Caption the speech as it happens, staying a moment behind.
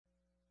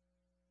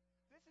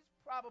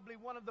probably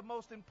one of the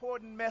most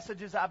important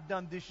messages I've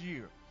done this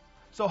year.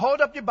 So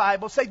hold up your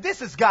Bible. Say,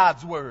 this is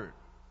God's word.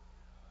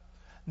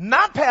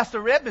 Not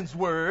Pastor Redmond's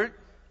word.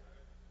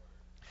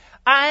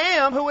 I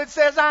am who it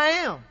says I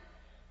am.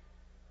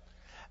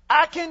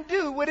 I can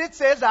do what it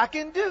says I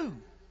can do.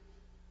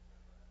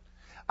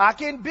 I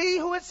can be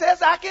who it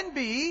says I can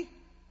be.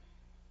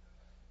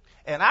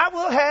 And I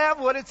will have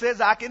what it says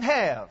I can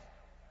have.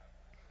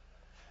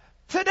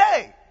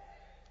 Today,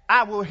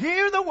 I will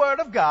hear the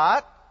word of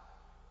God.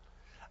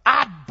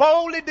 I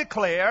boldly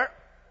declare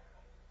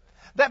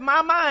that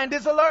my mind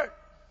is alert.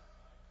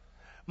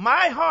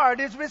 My heart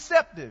is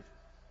receptive.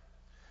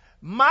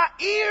 My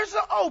ears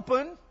are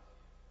open,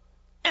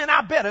 and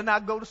I better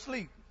not go to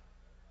sleep.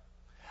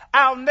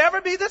 I'll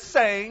never be the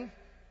same.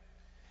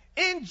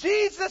 In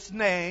Jesus'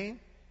 name,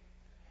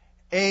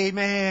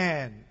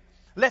 amen.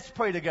 Let's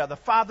pray together.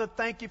 Father,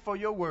 thank you for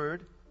your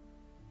word.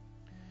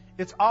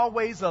 It's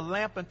always a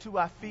lamp unto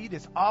our feet.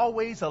 It's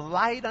always a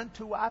light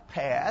unto our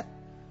path.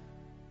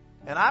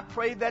 And I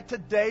pray that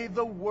today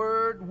the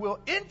word will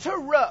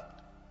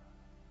interrupt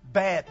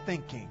bad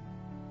thinking.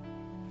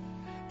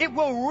 It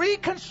will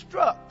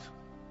reconstruct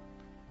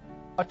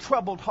a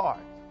troubled heart.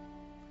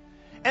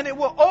 And it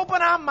will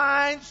open our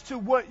minds to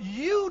what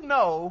you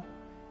know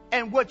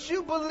and what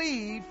you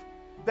believe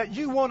that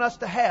you want us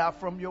to have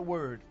from your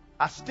word.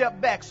 I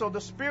step back so the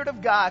Spirit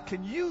of God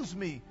can use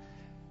me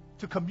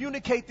to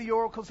communicate the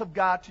oracles of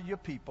God to your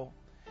people.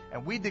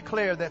 And we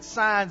declare that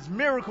signs,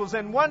 miracles,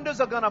 and wonders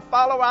are going to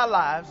follow our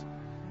lives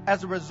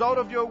as a result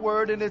of your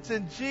word. And it's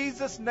in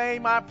Jesus'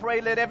 name I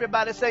pray. Let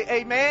everybody say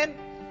amen.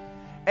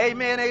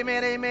 Amen,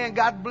 amen, amen.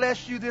 God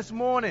bless you this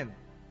morning.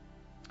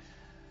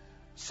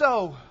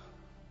 So,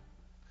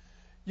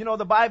 you know,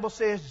 the Bible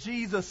says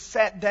Jesus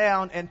sat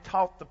down and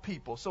taught the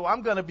people. So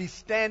I'm going to be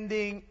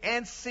standing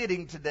and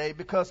sitting today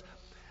because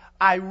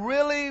I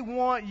really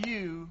want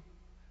you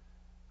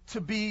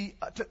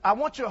I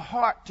want your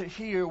heart to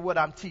hear what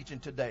I'm teaching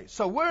today.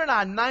 So we're in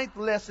our 9th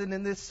lesson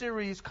in this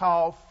series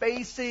called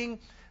Facing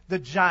the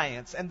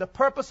Giants. And the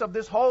purpose of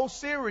this whole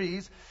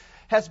series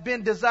has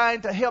been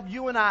designed to help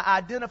you and I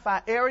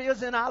identify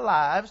areas in our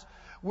lives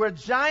where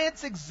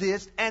giants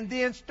exist and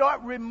then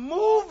start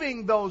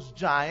removing those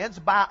giants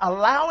by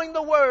allowing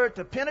the word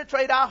to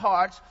penetrate our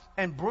hearts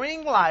and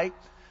bring light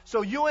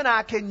so you and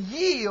I can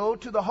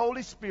yield to the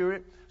Holy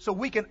Spirit so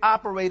we can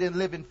operate and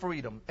live in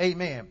freedom.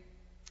 Amen.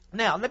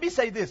 Now, let me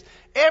say this.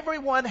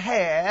 Everyone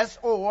has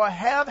or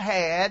have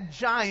had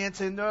giants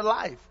in their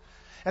life.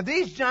 And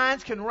these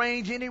giants can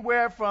range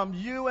anywhere from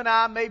you and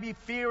I may be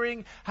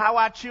fearing how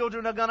our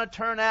children are going to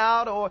turn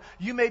out, or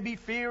you may be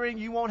fearing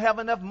you won't have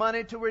enough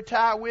money to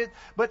retire with.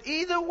 But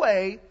either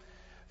way,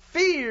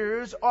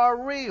 fears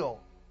are real.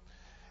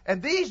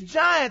 And these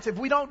giants, if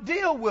we don't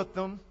deal with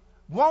them,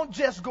 won't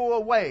just go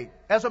away.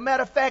 As a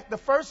matter of fact, the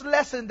first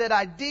lesson that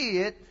I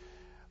did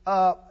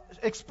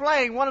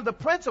explain, one of the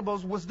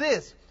principles was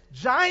this.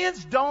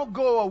 Giants don't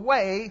go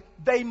away.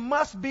 They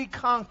must be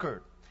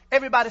conquered.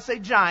 Everybody say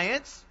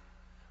giants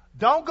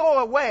don't go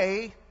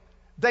away.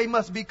 They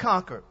must be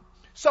conquered.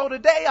 So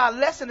today our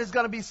lesson is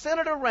going to be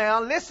centered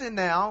around, listen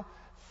now,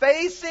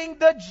 facing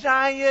the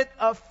giant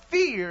of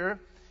fear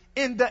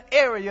in the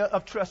area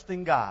of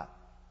trusting God.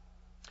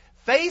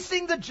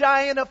 Facing the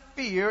giant of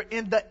fear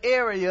in the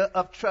area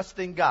of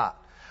trusting God.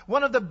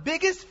 One of the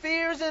biggest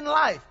fears in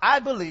life, I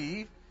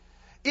believe,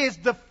 is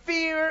the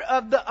fear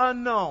of the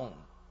unknown.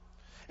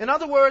 In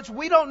other words,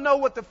 we don't know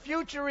what the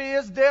future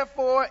is,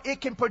 therefore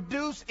it can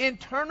produce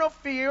internal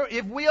fear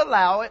if we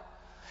allow it.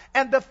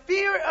 And the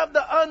fear of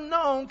the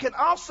unknown can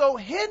also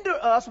hinder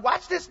us,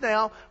 watch this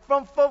now,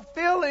 from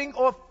fulfilling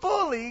or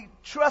fully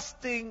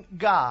trusting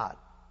God.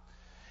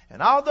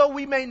 And although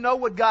we may know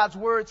what God's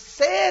word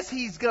says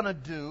he's going to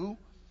do,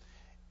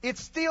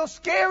 it's still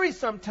scary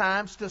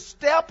sometimes to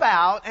step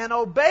out and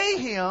obey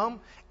him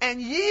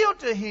and yield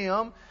to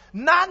him,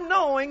 not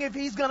knowing if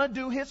he's going to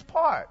do his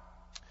part.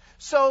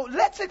 So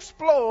let's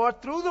explore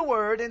through the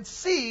word and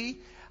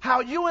see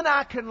how you and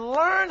I can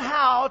learn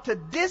how to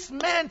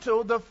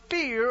dismantle the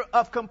fear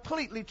of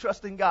completely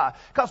trusting God.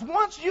 Because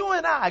once you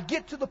and I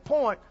get to the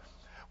point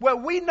where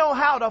we know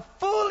how to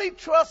fully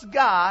trust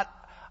God,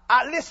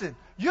 listen,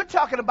 you're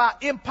talking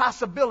about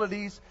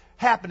impossibilities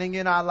happening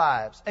in our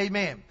lives.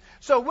 Amen.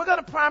 So we're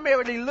going to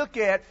primarily look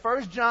at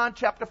 1 John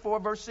chapter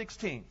 4, verse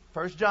 16.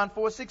 1 John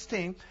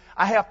 4:16.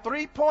 I have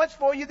 3 points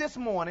for you this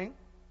morning.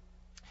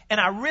 And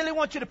I really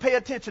want you to pay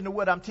attention to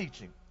what I'm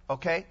teaching,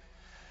 okay?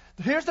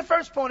 Here's the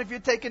first point if you're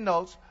taking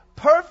notes.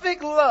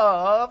 Perfect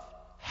love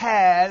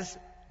has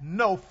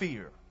no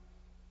fear.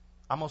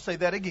 I'm going to say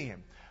that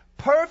again.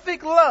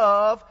 Perfect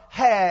love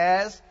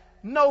has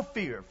no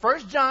fear.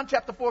 1 John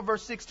chapter 4,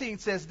 verse 16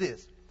 says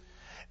this.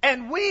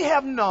 And we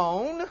have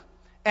known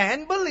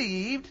and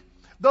believed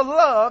the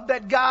love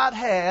that God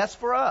has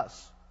for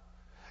us.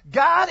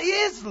 God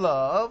is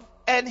love,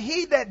 and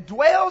he that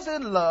dwells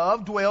in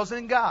love dwells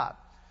in God,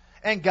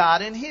 and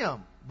God in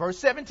him. Verse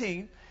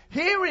 17,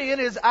 herein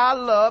is our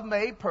love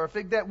made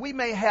perfect, that we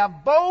may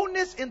have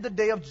boldness in the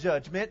day of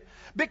judgment,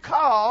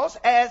 because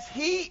as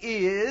he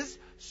is,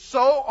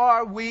 so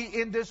are we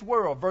in this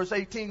world. Verse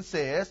 18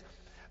 says,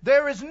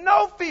 there is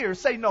no fear.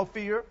 Say no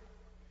fear.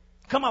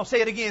 Come on,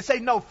 say it again. Say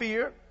no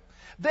fear.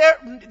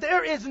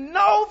 There is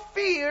no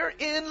fear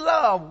in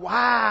love.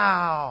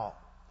 Wow.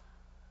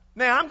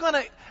 Now I'm going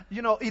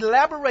to,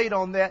 elaborate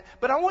on that,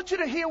 but I want you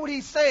to hear what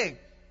he's saying.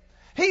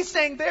 He's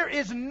saying there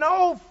is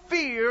no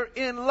fear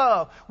in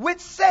love, which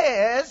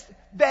says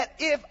that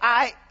if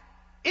I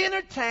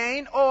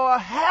entertain or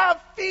have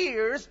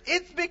fears,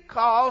 it's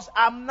because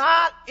I'm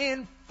not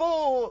in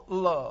full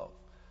love.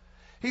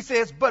 He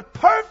says, but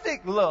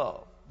perfect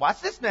love.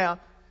 Watch this now.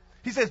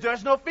 He says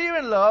there's no fear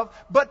in love,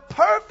 but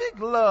perfect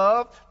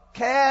love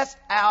casts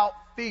out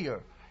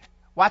fear.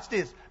 Watch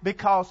this.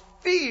 Because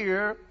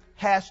fear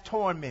has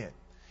torment.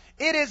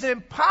 It is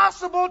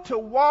impossible to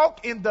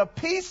walk in the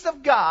peace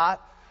of God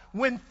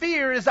when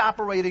fear is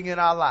operating in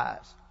our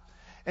lives.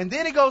 And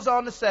then he goes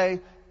on to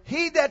say,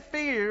 he that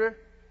fear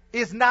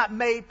is not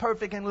made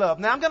perfect in love.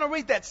 Now I'm going to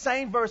read that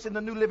same verse in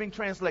the New Living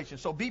Translation.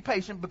 So be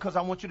patient because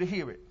I want you to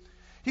hear it.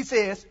 He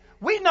says,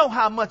 we know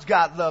how much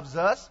God loves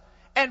us,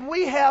 and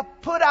we have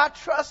put our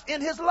trust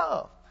in his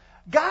love.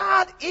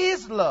 God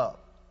is love.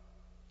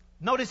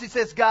 Notice he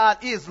says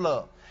God is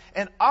love.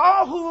 And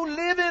all who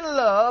live in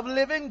love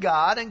live in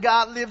God, and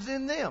God lives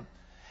in them.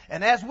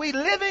 And as we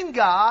live in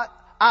God,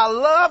 our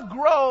love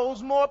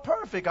grows more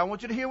perfect. I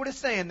want you to hear what it's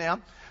saying now.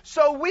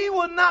 So we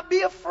will not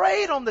be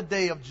afraid on the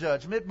day of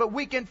judgment, but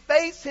we can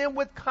face him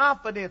with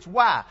confidence.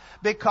 Why?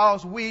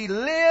 Because we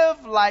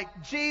live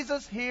like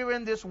Jesus here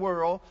in this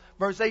world.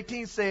 Verse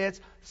 18 says,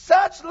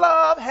 such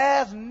love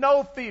has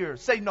no fear.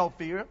 Say no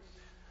fear.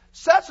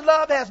 Such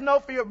love has no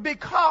fear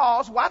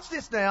because, watch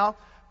this now,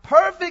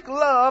 perfect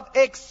love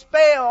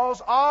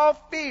expels all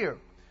fear.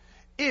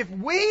 If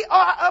we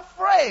are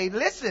afraid,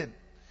 listen,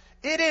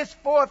 it is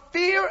for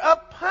fear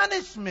of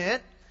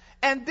punishment,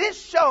 and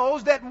this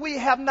shows that we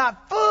have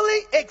not fully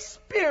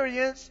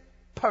experienced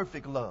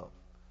perfect love.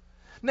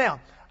 Now,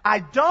 I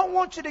don't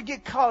want you to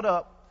get caught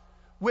up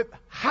with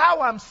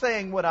how I'm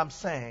saying what I'm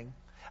saying.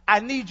 I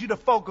need you to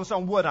focus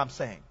on what I'm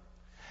saying.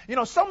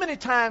 So many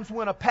times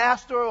when a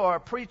pastor or a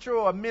preacher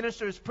or a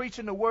minister is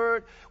preaching the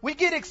word, we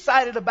get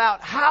excited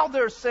about how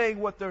they're saying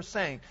what they're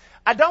saying.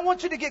 I don't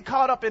want you to get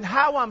caught up in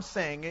how I'm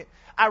saying it.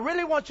 I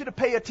really want you to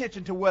pay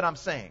attention to what I'm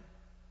saying.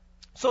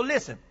 So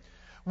listen,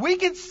 we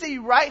can see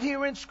right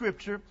here in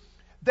Scripture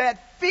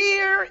that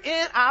fear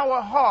in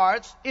our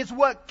hearts is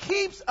what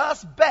keeps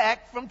us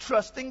back from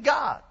trusting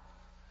God.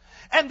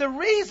 And the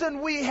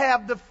reason we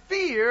have the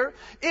fear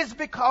is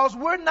because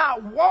we're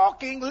not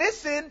walking,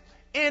 listen,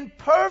 in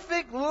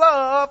perfect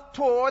love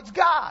towards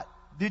God.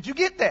 Did you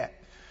get that?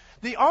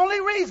 The only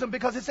reason,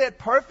 because it said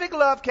perfect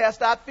love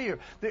casts out fear.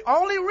 The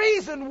only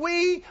reason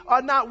we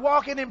are not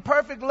walking in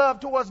perfect love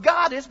towards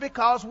God is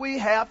because we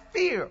have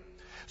fear.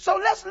 So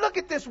let's look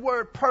at this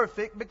word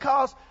perfect,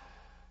 because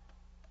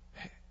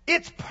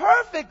it's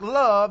perfect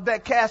love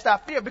that casts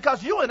out fear.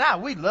 Because you and I,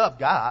 we love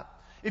God.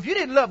 If you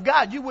didn't love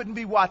God, you wouldn't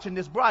be watching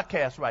this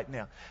broadcast right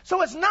now.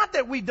 So it's not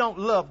that we don't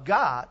love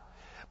God.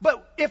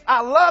 But if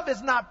our love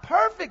is not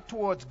perfect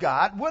towards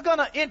God, we're going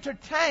to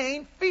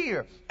entertain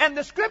fear. And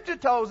the scripture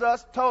told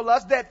us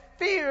that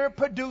fear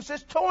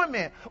produces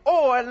torment.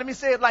 Or, let me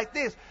say it like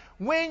this.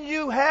 When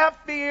you have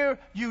fear,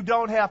 you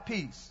don't have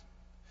peace.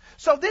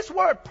 So this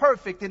word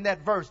perfect in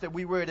that verse that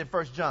we read in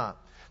 1 John,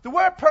 the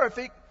word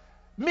perfect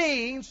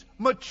means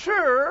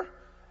mature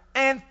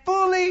and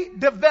fully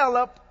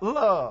developed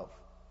love.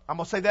 I'm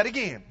going to say that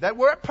again. That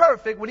word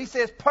perfect, when he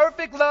says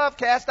perfect love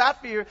casts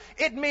out fear,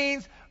 it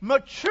means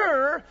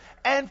mature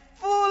and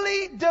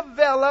fully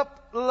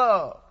developed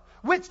love.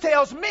 Which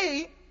tells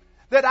me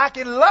that I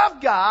can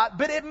love God,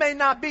 but it may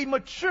not be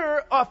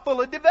mature or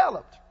fully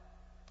developed.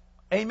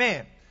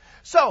 Amen.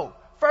 So,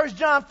 1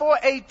 John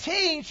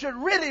 4:18 should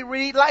really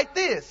read like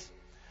this.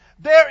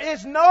 There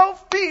is no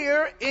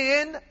fear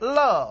in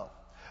love,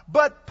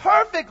 but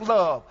perfect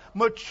love,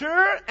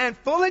 mature and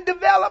fully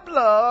developed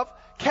love,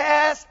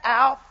 casts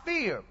out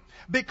fear,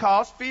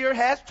 because fear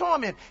has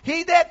torment.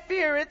 He that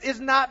feareth is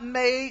not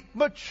made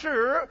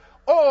mature,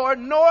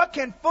 nor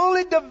can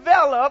fully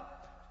develop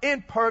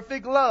in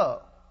perfect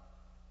love.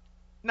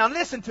 Now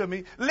listen to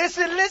me.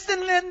 Listen,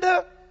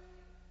 Linda.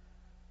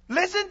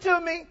 Listen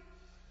to me.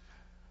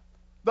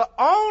 The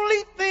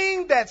only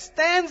thing that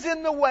stands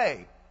in the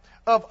way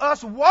of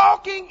us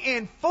walking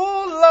in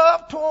full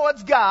love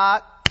towards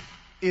God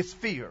is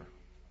fear.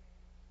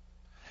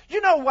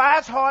 You know why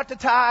it's hard to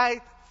tithe?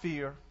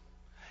 Fear.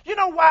 You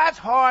know why it's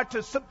hard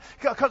to,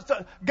 because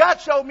God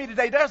showed me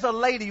today there's a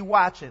lady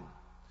watching,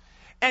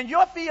 and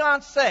your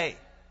fiance,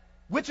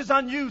 which is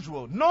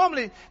unusual.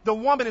 Normally the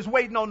woman is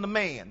waiting on the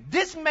man.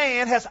 This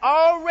man has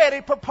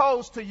already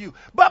proposed to you,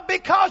 but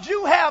because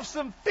you have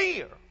some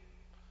fear,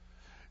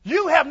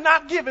 you have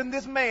not given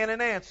this man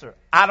an answer.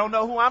 I don't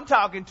know who I'm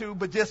talking to,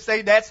 but just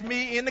say that's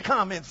me in the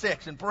comment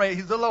section.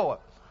 Praise the Lord.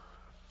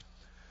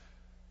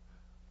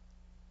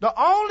 The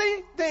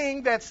only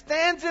thing that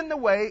stands in the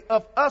way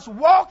of us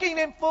walking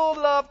in full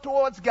love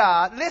towards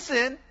God,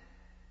 listen,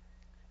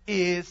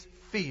 is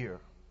fear.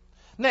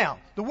 Now,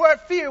 the word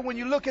fear, when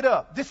you look it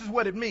up, this is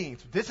what it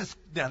means. This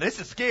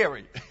is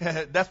scary.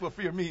 That's what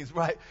fear means,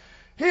 right?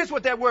 Here's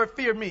what that word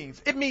fear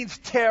means. It means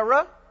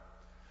terror.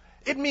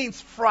 It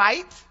means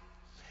fright.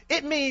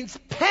 It means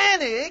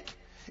panic.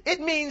 It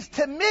means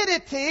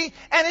timidity.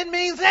 And it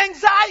means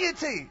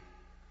anxiety.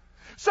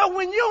 So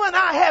when you and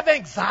I have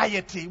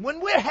anxiety,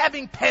 when we're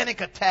having panic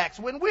attacks,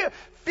 when we're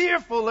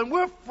fearful and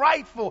we're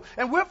frightful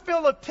and we're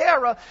filled with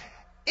terror,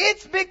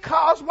 it's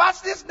because,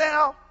 watch this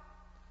now,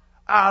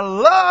 our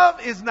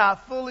love is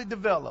not fully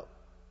developed.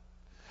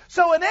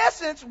 So in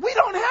essence, we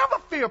don't have a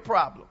fear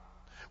problem.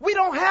 We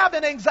don't have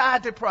an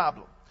anxiety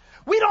problem.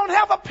 We don't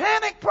have a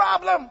panic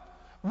problem.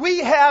 We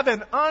have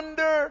an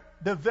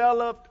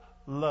underdeveloped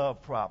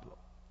love problem.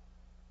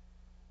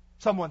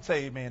 Someone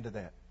say amen to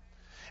that.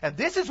 And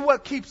this is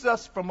what keeps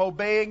us from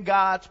obeying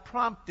God's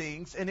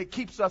promptings, and it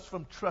keeps us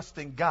from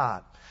trusting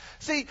God.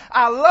 See,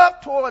 our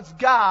love towards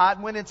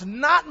God, when it's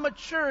not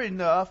mature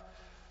enough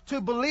to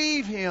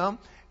believe Him,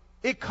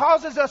 it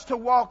causes us to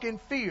walk in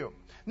fear.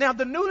 Now,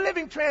 the New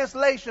Living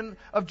Translation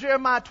of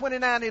Jeremiah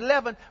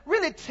 29:11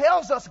 really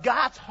tells us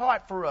God's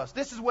heart for us.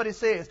 This is what it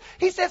says.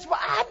 He says, "For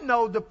I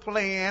know the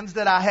plans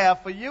that I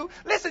have for you."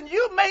 Listen,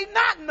 you may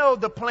not know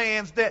the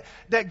plans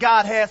that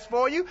God has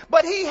for you,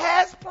 but He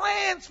has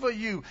plans for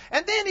you.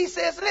 And then He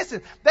says,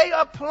 listen, they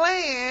are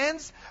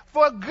plans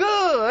for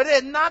good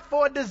and not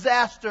for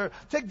disaster,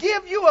 to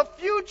give you a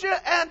future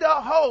and a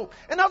hope.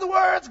 In other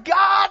words,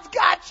 God's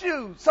got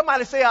you.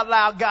 Somebody say out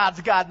loud, God's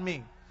got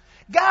me.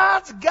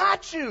 God's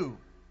got you.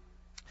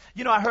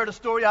 You know, I heard a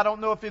story. I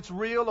don't know if it's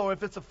real or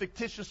if it's a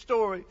fictitious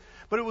story,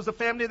 but it was a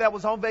family that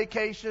was on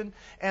vacation,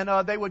 and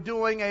they were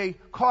doing a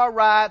car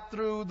ride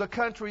through the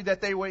country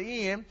that they were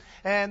in,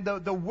 and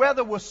the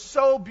weather was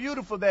so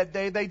beautiful that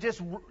day. They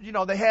just,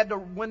 they had the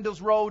windows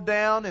rolled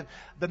down, and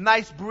the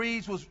nice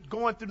breeze was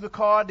going through the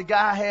car. The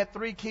guy had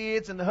 3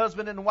 kids, and the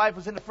husband and the wife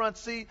was in the front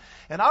seat,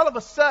 and all of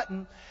a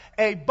sudden,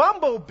 a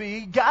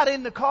bumblebee got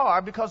in the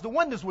car because the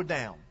windows were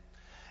down.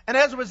 And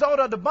as a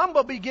result of the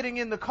bumblebee getting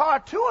in the car,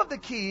 2 of the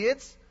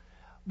kids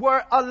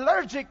were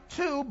allergic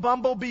to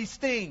bumblebee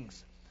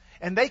stings.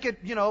 And they could,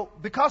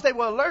 because they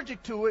were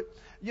allergic to it,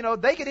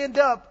 they could end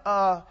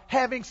up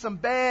having some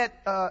bad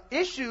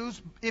issues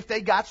if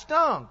they got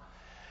stung.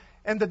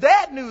 And the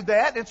dad knew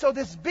that, and so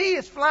this bee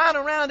is flying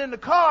around in the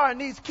car, and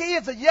these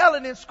kids are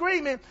yelling and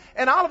screaming,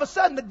 and all of a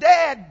sudden the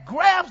dad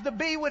grabs the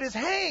bee with his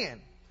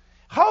hand,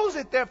 holds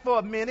it there for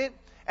a minute,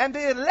 and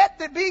then let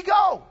the bee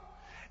go.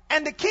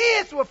 And the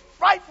kids were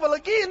frightful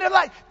again. They're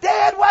like,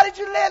 "Dad, why did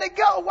you let it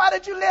go? Why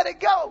did you let it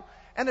go?"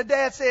 And the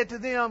dad said to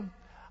them,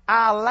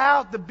 "I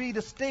allowed the bee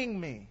to sting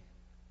me.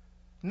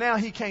 Now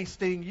he can't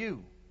sting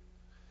you."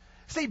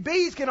 See,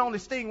 bees can only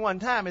sting one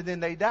time and then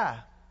they die.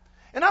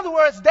 In other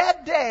words,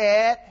 that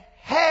dad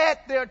had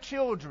their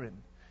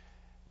children.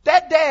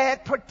 That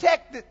dad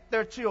protected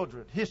their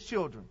children, his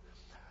children.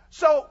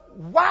 So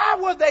why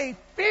were they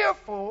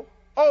fearful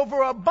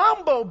over a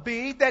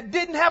bumblebee that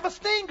didn't have a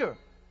stinger?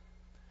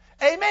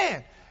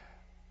 Amen.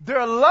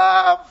 Their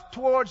love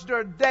towards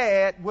their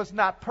dad was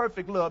not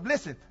perfect love.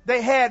 Listen,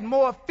 they had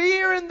more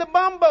fear in the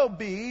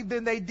bumblebee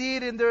than they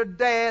did in their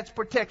dad's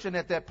protection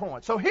at that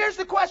point. So here's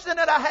the question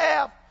that I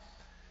have.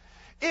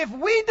 If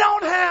we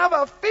don't have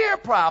a fear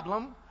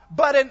problem,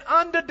 but an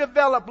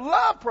underdeveloped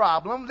love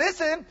problem,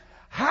 listen,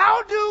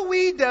 how do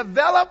we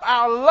develop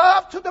our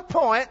love to the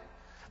point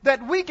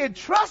that we can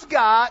trust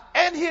God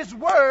and His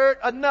Word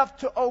enough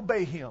to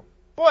obey Him?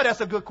 Boy,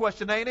 that's a good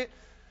question, ain't it?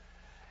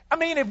 I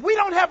mean, if we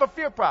don't have a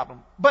fear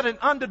problem, but an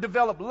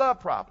underdeveloped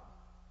love problem,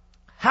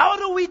 how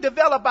do we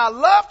develop our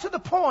love to the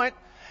point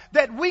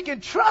that we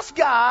can trust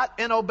God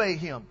and obey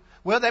Him?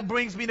 Well, that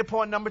brings me to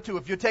point number 2.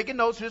 If you're taking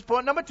notes, here's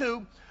point number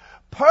 2.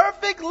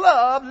 Perfect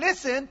love,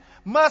 listen,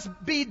 must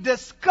be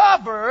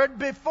discovered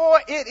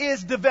before it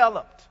is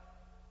developed.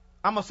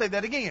 I'm going to say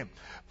that again.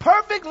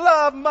 Perfect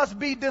love must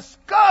be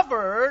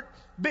discovered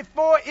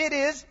before it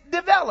is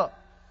developed.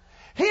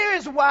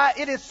 Here's why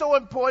it is so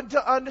important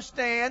to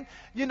understand,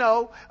 in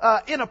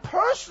a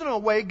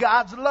personal way,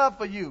 God's love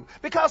for you.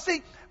 Because,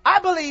 see, I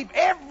believe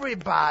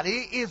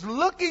everybody is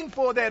looking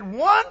for that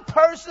one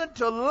person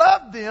to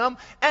love them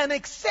and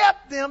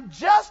accept them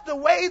just the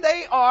way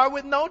they are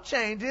with no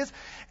changes.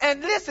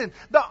 And listen,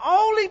 the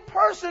only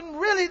person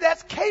really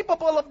that's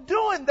capable of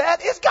doing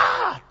that is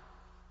God.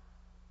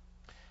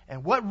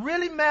 And what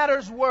really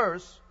matters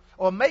worse,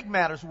 or make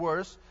matters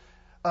worse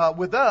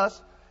with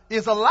us,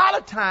 is a lot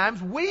of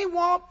times we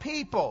want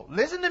people,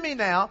 listen to me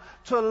now,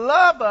 to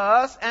love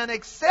us and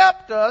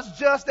accept us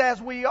just as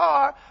we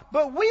are,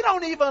 but we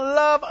don't even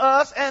love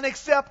us and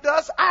accept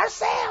us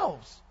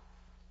ourselves.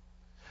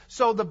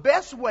 So the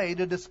best way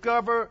to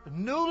discover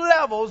new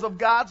levels of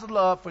God's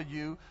love for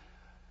you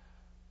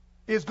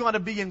is going to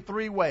be in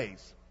 3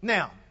 ways.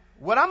 Now,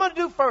 what I'm going to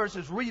do first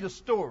is read a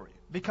story,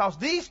 because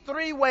these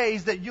 3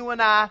 ways that you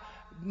and I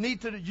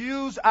need to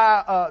use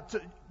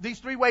these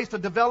 3 ways to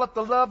develop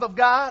the love of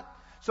God,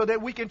 so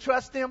that we can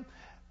trust Him,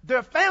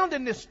 They're found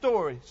in this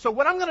story. So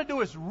what I'm going to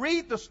do is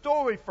read the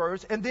story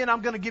first, and then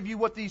I'm going to give you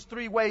what these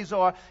three ways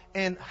are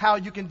and how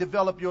you can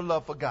develop your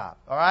love for God.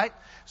 All right?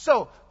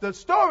 So the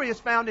story is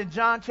found in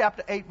John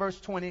chapter 8, verse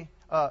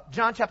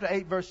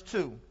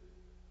 2.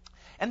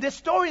 And this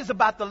story is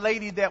about the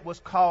lady that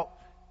was caught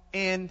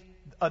in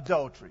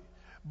adultery.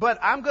 But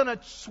I'm going to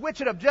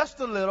switch it up just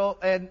a little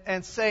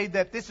and say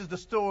that this is the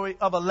story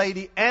of a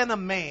lady and a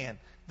man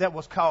that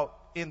was caught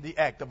in the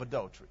act of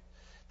adultery.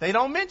 They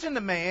don't mention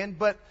the man,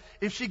 but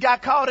if she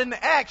got caught in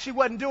the act, she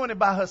wasn't doing it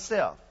by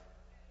herself.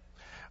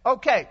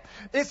 Okay,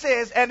 it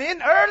says, and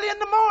early in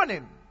the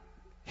morning,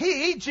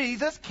 he,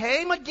 Jesus,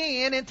 came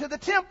again into the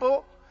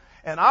temple,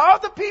 and all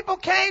the people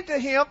came to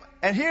him,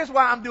 and here's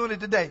why I'm doing it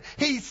today.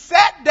 He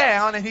sat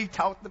down and he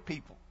taught the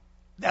people.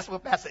 That's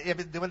what Pastor Ebb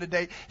is doing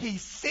today.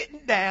 He's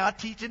sitting down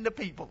teaching the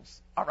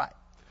peoples. All right.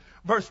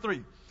 Verse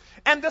 3.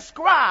 And the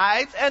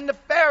scribes and the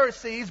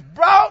Pharisees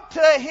brought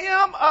to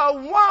him a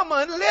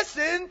woman,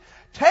 listen,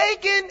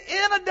 taken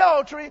in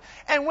adultery,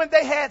 and when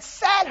they had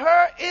sat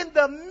her in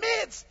the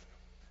midst,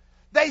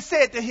 they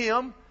said to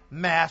him,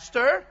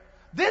 Master,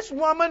 this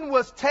woman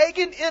was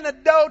taken in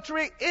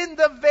adultery in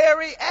the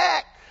very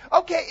act.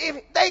 Okay,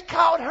 if they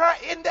caught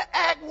her in the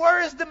act,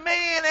 where is the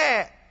man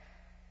at?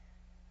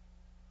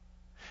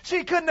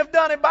 She couldn't have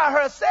done it by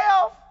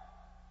herself.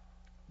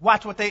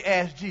 Watch what they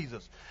asked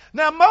Jesus.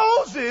 Now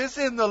Moses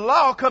in the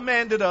law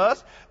commanded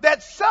us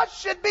that such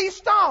should be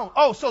stoned.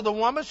 Oh, so the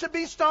woman should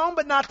be stoned,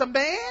 but not the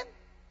man?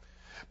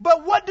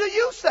 But what do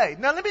you say?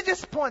 Now let me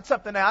just point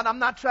something out. I'm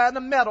not trying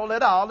to meddle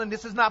at all, and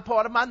this is not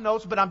part of my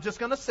notes, but I'm just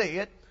going to say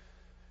it.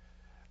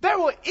 There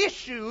were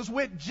issues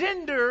with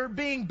gender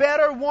being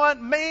better,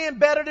 man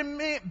better than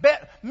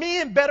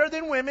men better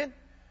than women,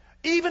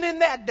 even in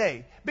that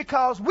day,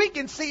 because we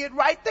can see it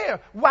right there.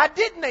 Why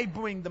didn't they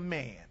bring the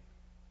man?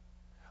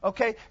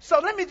 Okay, so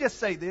let me just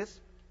say this.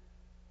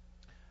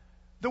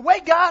 The way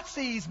God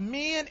sees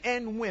men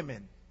and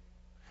women,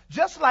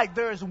 just like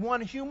there is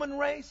one human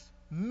race,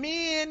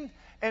 men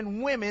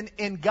and women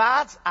in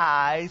God's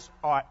eyes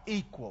are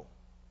equal.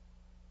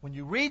 When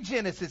you read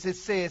Genesis, it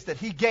says that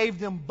he gave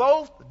them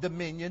both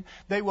dominion.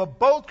 They were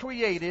both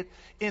created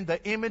in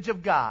the image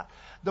of God.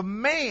 The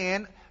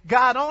man,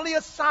 God only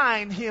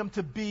assigned him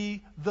to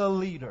be the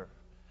leader.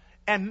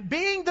 And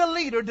being the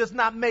leader does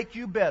not make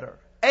you better.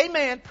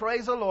 Amen.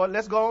 Praise the Lord.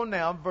 Let's go on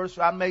now. Verse,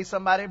 I made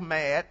somebody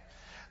mad.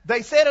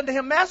 They said unto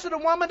him, Master, the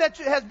woman that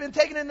has been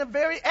taken in the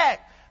very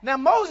act. Now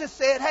Moses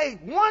said, hey,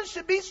 one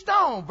should be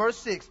stoned. Verse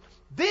 6.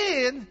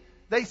 Then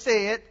they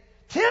said,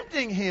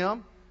 tempting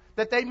him,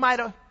 that they might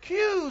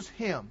accuse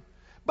him.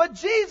 But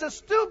Jesus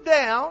stooped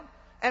down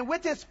and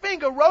with his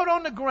finger wrote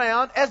on the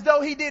ground as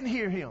though he didn't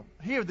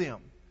hear them.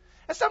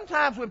 And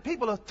sometimes when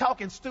people are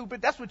talking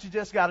stupid, that's what you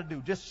just got to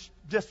do.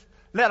 Just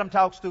let them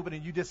talk stupid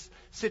and you just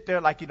sit there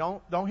like you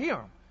don't hear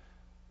them.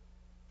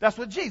 That's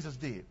what Jesus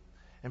did.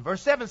 And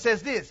verse 7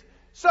 says this.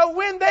 So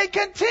when they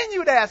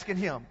continued asking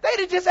him, they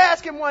didn't just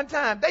ask him one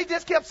time. They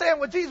just kept saying,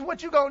 well, Jesus,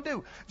 what you going to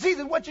do?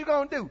 Jesus, what you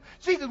going to do?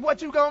 Jesus,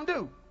 what you going to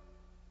do?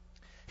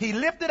 He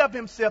lifted up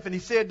himself and he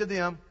said to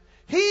them,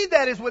 he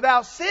that is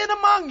without sin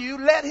among you,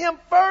 let him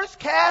first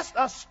cast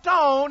a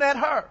stone at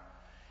her.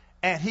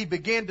 And he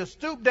began to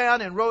stoop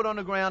down and wrote on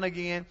the ground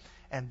again.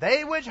 And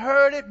they which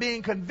heard it,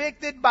 being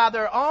convicted by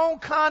their own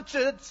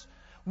conscience,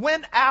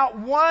 went out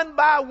one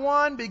by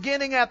one,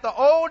 beginning at the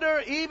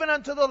older, even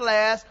unto the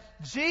last.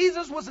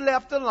 Jesus was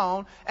left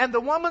alone, and the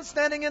woman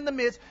standing in the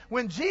midst.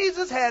 When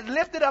Jesus had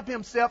lifted up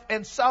himself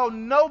and saw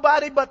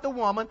nobody but the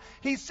woman,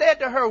 he said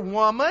to her,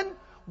 Woman,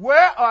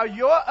 where are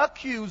your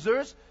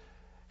accusers?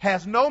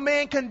 Has no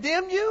man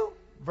condemned you?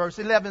 Verse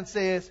 11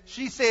 says,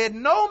 she said,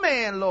 No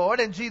man, Lord.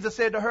 And Jesus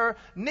said to her,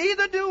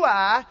 Neither do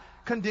I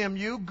condemn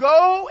you.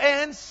 Go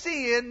and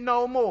sin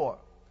no more.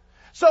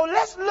 So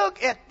let's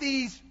look at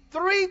these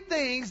three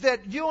things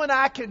that you and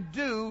I can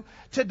do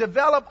to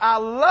develop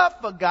our love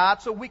for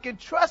God so we can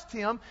trust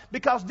him,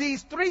 because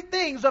these three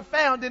things are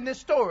found in this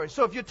story.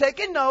 So if you're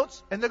taking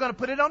notes, and they're going to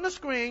put it on the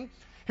screen,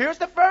 here's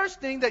the first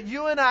thing that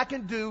you and I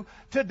can do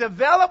to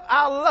develop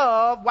our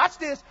love. Watch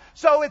this.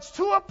 So it's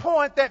to a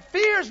point that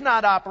fear is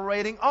not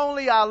operating,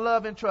 only our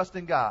love and trust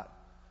in God.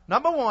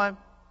 Number one,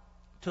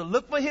 to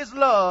look for his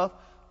love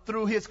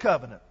through his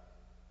covenant.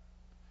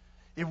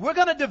 If we're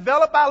going to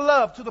develop our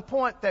love to the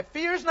point that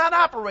fear is not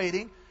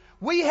operating,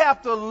 we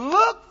have to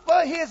look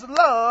for his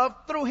love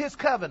through his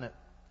covenant.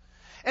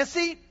 And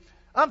see,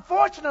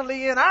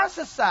 unfortunately in our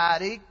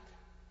society,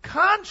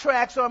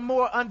 contracts are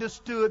more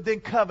understood than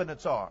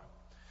covenants are.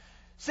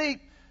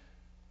 See,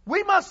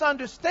 we must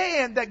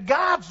understand that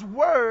God's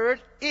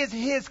word is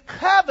his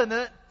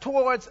covenant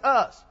towards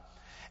us.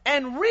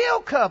 And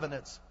real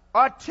covenants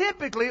are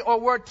typically,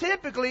 or were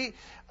typically,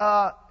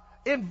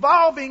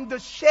 involving the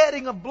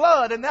shedding of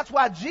blood. And that's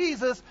why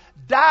Jesus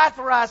died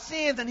for our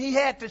sins and he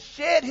had to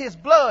shed his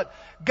blood.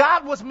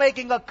 God was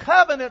making a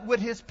covenant with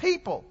his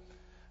people.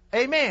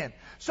 Amen.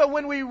 So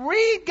when we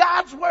read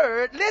God's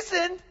word,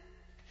 listen,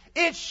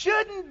 It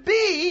shouldn't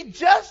be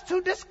just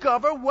to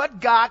discover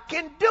what God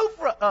can do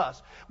for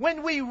us.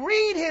 When we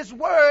read His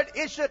Word,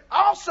 it should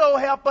also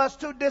help us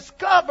to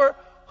discover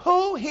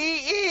who He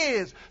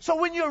is. So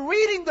when you're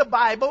reading the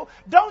Bible,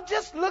 don't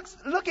just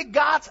look at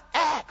God's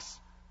acts.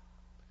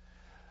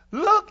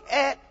 Look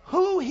at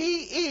who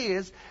He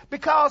is,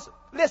 because,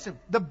 listen,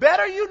 the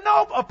better you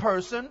know a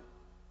person,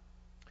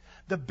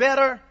 the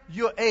better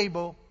you're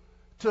able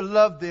to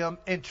love them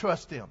and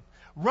trust them.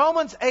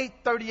 Romans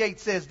 8:38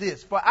 says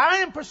this, "For I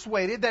am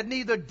persuaded that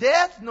neither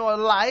death, nor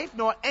life,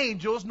 nor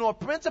angels, nor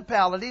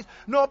principalities,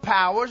 nor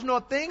powers,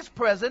 nor things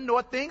present,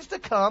 nor things to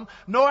come,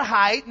 nor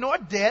height, nor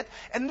depth,"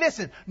 and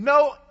listen,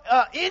 "no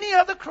any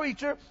other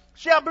creature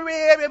shall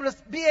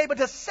be able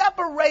to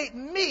separate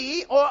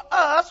me," or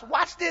us,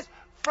 watch this,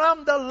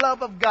 "from the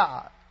love of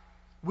God,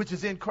 which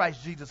is in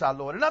Christ Jesus our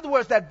Lord." In other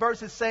words, that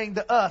verse is saying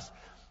to us,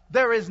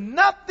 there is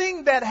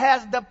nothing that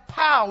has the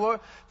power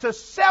to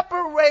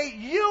separate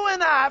you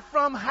and I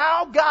from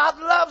how God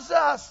loves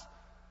us.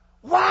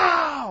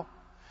 Wow!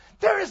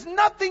 There is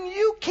nothing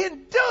you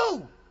can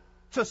do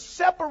to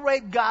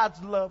separate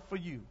God's love for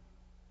you.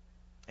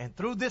 And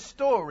through this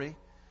story,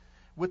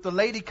 with the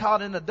lady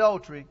caught in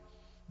adultery,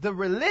 the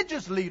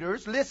religious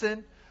leaders,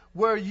 listen,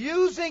 were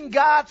using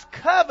God's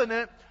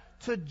covenant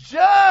to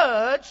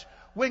judge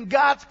when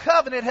God's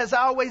covenant has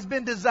always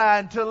been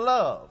designed to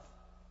love.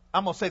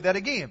 I'm going to say that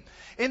again.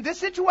 In this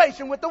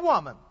situation with the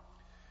woman,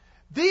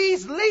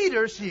 these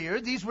leaders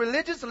here, these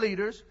religious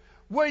leaders,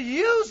 were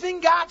using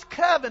God's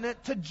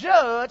covenant to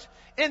judge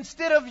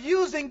instead of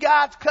using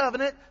God's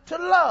covenant to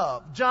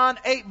love. John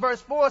 8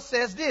 verse 4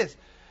 says this.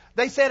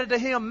 They said unto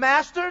him,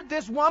 "Master,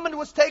 this woman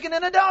was taken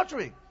in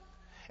adultery."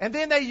 And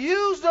then they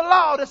used the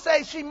law to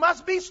say she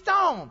must be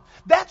stoned.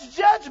 That's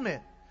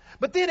judgment.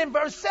 But then in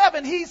verse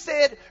 7, he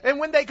said, and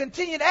when they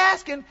continued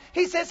asking,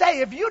 he says, "Hey,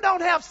 if you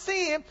don't have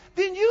sin,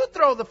 then you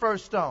throw the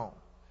first stone."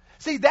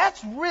 See,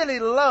 that's really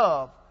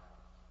love.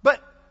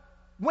 But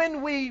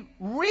when we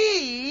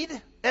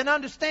read and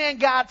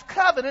understand God's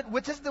covenant,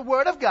 which is the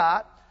Word of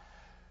God,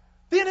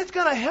 then it's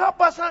going to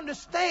help us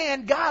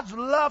understand God's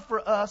love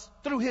for us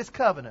through His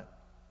covenant.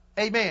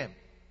 Amen.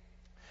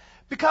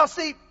 Because,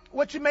 see,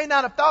 what you may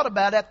not have thought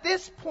about, at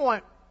this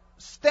point,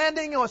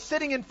 standing or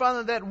sitting in front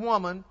of that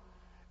woman,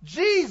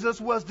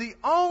 Jesus was the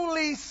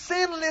only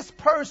sinless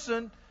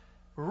person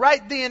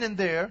right then and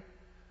there.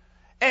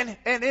 And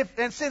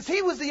since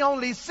He was the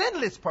only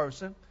sinless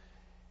person,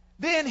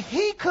 then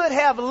He could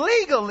have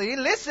legally,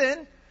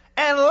 listen,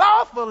 and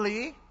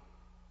lawfully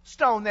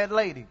stoned that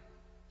lady.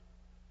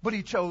 But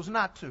He chose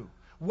not to.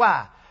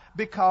 Why?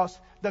 Because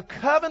the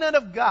covenant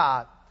of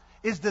God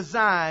is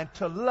designed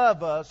to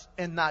love us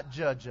and not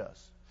judge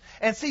us.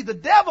 And see, the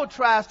devil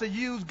tries to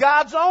use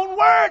God's own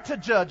word to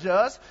judge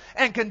us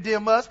and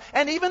condemn us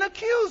and even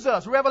accuse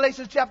us.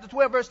 Revelation chapter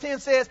 12 verse 10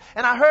 says,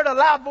 "And I heard a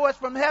loud voice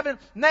from heaven,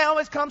 now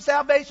is come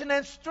salvation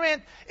and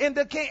strength in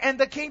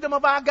the kingdom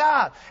of our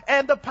God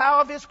and the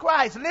power of His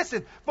Christ."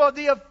 Listen, for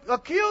the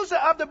accuser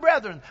of the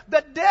brethren,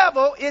 the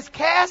devil, is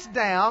cast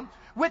down,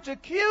 which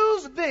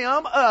accused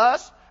them,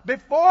 us,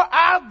 before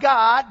our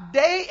God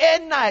day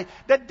and night.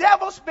 The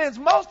devil spends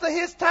most of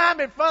his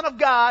time in front of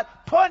God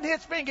pointing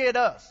his finger at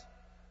us.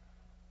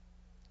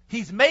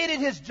 He's made it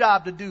his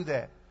job to do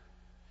that.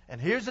 And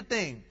here's the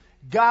thing.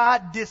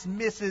 God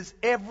dismisses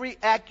every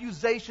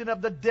accusation of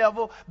the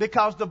devil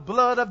because the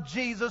blood of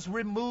Jesus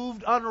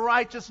removed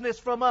unrighteousness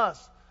from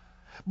us.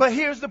 But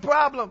here's the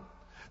problem.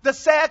 The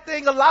sad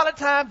thing, a lot of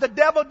times the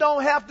devil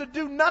don't have to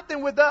do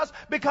nothing with us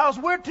because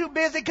we're too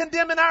busy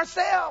condemning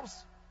ourselves.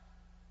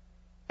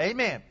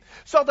 Amen.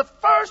 So the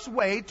first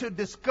way to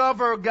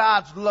discover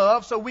God's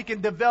love so we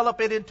can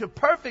develop it into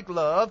perfect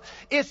love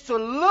is to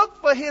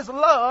look for His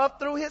love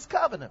through His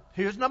covenant.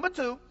 Here's number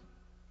 2.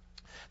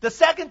 The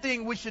second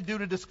thing we should do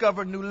to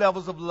discover new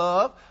levels of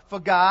love for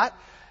God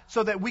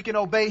so that we can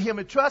obey Him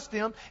and trust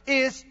Him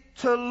is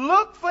to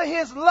look for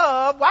His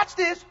love, watch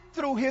this,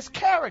 through His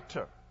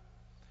character.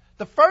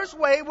 The first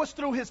way was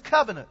through His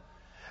covenant.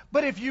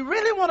 But if you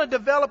really want to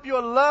develop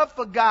your love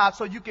for God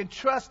so you can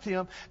trust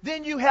Him,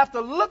 then you have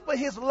to look for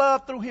His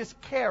love through His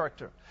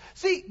character.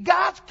 See,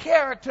 God's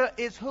character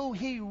is who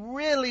He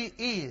really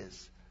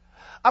is.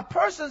 A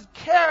person's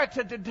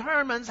character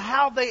determines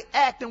how they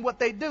act and what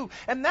they do.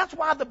 And that's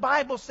why the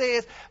Bible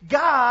says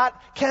God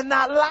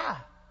cannot lie.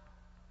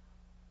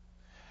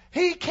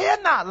 He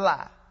cannot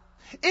lie.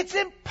 It's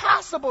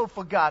impossible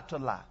for God to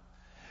lie.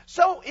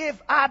 So if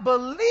I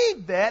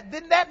believe that,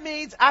 then that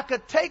means I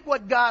could take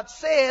what God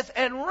says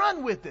and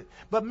run with it.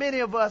 But many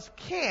of us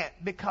can't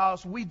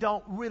because we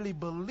don't really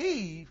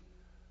believe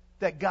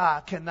that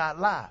God cannot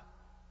lie.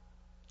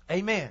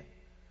 Amen.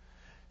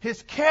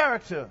 His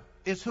character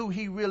is who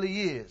He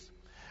really is.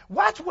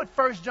 Watch what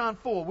 1 John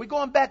 4, we're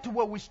going back to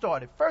what we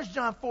started. 1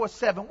 John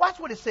 4:7, watch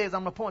what it says.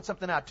 I'm going to point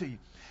something out to you.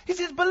 He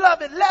says,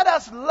 "Beloved, let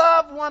us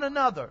love one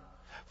another.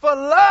 For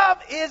love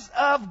is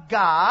of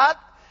God.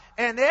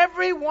 And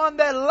everyone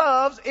that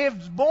loves is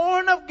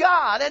born of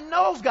God and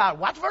knows God."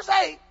 Watch verse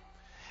 8.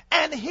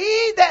 "And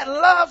he that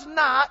loves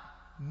not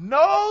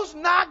knows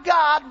not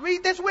God."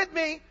 Read this with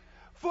me.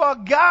 For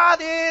God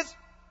is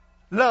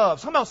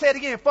love. Come on, say it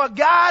again. For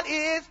God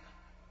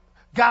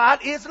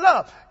is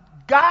love.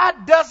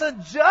 God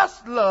doesn't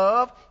just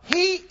love,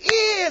 He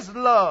is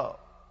love.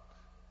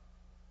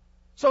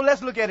 So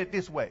let's look at it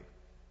this way.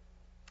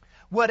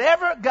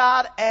 Whatever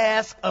God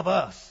asks of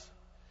us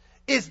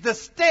is the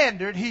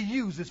standard He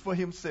uses for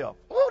Himself.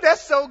 Oh,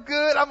 that's so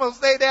good. I'm going to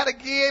say that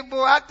again,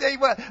 boy. I tell you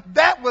what,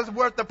 that was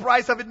worth the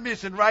price of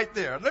admission right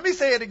there. Let me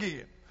say it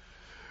again.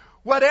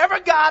 Whatever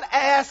God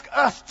asks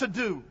us to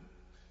do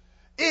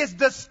is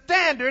the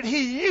standard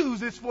He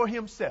uses for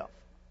Himself.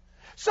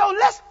 So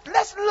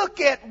let's look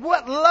at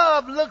what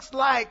love looks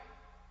like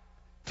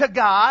to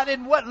God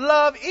and what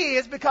love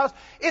is, because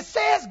it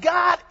says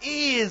God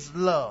is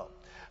love.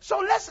 So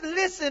let's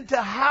listen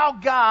to how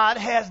God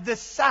has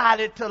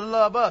decided to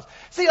love us.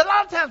 See, a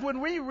lot of times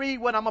when we read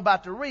what I'm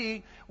about to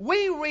read,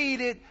 we read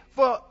it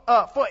for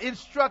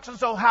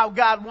instructions on how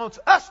God wants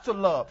us to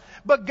love.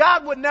 But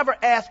God would never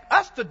ask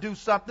us to do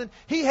something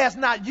He has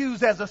not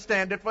used as a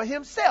standard for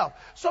Himself.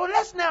 So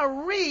let's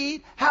now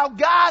read how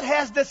God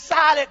has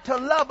decided to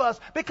love us.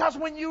 Because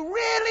when you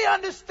really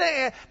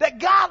understand that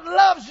God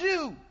loves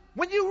you,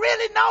 when you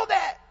really know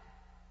that,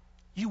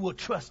 you will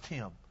trust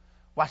Him.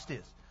 Watch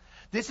this.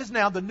 This is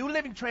now the New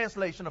Living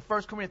Translation of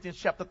 1 Corinthians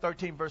chapter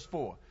 13, verse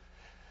 4.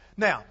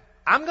 Now,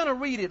 I'm going to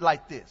read it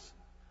like this.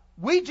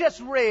 We just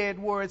read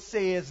where it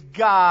says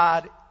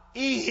God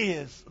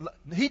is.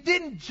 He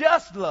didn't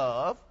just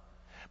love,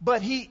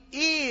 but He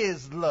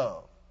is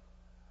love.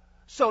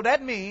 So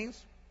that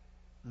means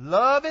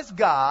love is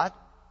God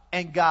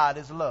and God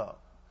is love.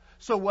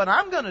 So what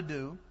I'm going to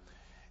do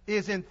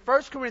is in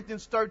 1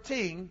 Corinthians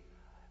 13,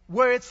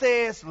 where it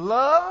says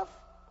love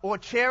or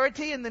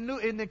charity in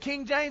the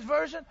King James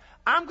Version,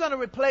 I'm going to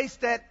replace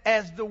that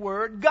as the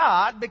word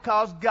God,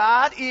 because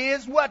God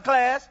is what,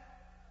 class?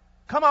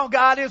 Come on,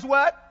 God is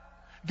what?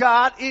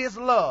 God is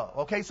love.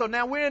 Okay, so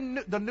now we're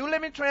in the New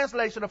Living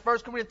Translation of 1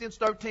 Corinthians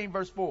 13,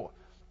 verse 4.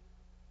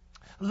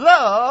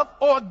 Love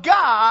or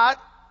God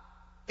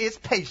is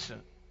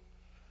patient.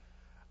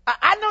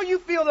 I know you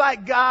feel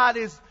like God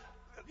is,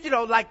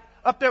 like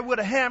up there with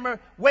a hammer,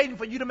 waiting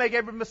for you to make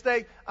every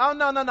mistake. Oh,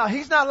 no.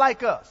 He's not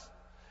like us.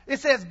 It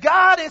says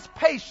God is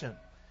patient.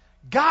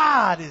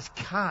 God is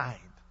kind.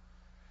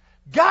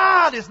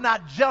 God is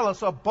not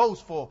jealous or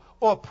boastful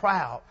or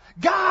proud.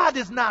 God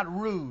is not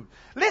rude.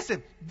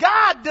 Listen,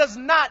 God does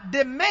not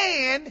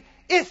demand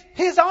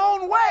His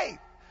own way.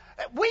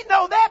 We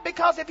know that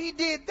because if He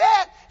did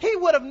that, He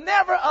would have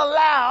never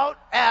allowed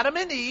Adam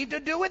and Eve to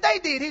do what they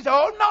did. He said,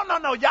 oh,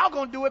 no, y'all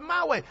going to do it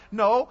my way.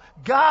 No,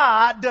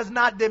 God does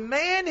not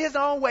demand His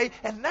own way,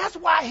 and that's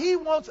why He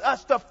wants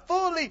us to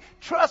fully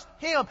trust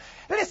Him.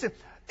 Listen,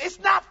 it's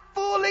not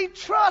fully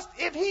trust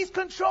if He's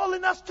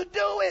controlling us to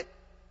do it.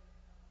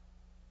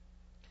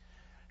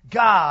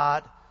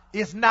 God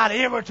is not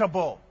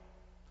irritable.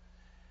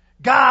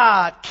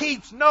 God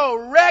keeps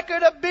no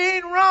record of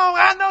being wrong.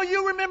 I know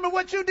you remember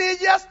what you did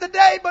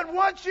yesterday, but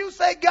once you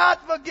say, God,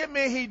 forgive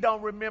me, He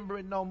don't remember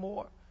it no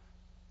more.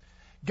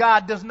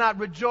 God does not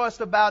rejoice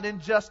about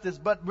injustice,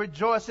 but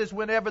rejoices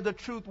whenever the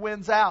truth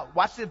wins out.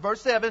 Watch this, verse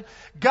 7.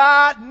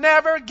 God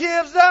never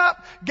gives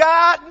up.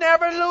 God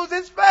never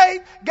loses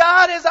faith.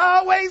 God is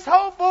always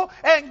hopeful,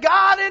 and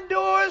God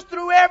endures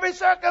through every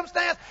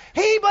circumstance.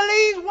 He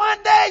believes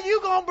one day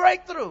you're going to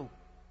break through.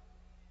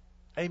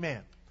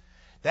 Amen.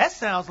 That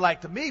sounds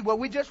like, to me, what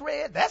we just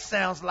read, that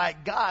sounds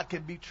like God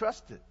can be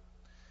trusted.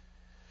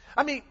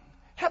 I mean,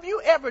 have you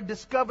ever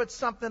discovered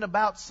something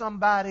about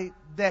somebody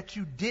that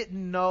you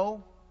didn't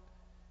know?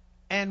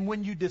 And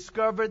when you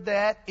discovered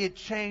that, it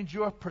changed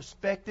your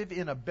perspective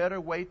in a better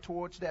way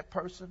towards that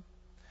person?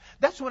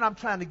 That's what I'm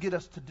trying to get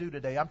us to do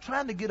today. I'm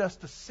trying to get us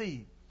to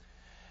see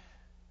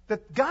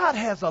that God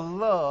has a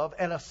love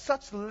at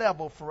such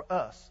level for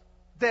us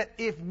that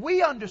if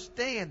we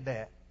understand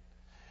that,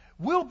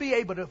 we'll be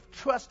able to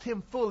trust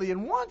Him fully.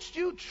 And once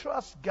you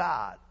trust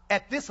God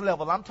at this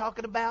level I'm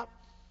talking about,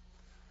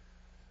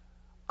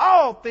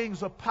 all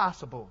things are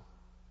possible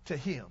to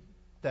him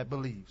that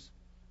believes.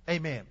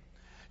 Amen.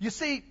 You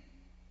see,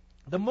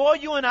 the more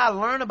you and I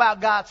learn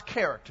about God's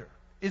character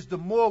is the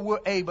more we're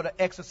able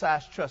to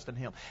exercise trust in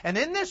Him. And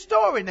in this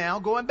story now,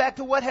 going back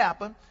to what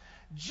happened,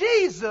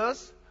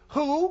 Jesus,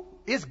 who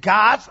is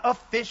God's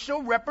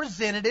official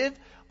representative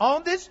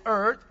on this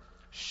earth,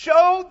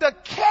 showed the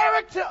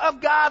character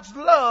of God's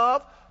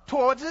love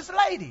towards this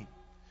lady.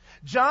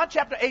 John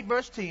chapter 8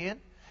 verse 10,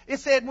 it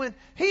said, when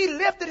He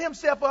lifted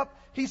Himself up,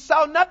 He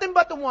saw nothing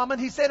but the woman.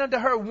 He said unto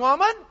her,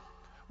 Woman,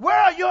 where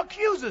are your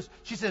accusers?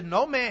 She said,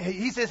 No man.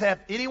 He says, Have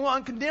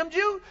anyone condemned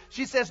you?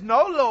 She says,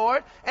 No,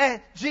 Lord.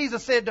 And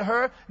Jesus said to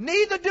her,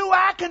 Neither do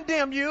I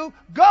condemn you.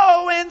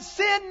 Go and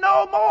sin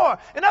no more.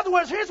 In other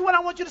words, here's what I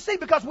want you to see,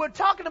 because we're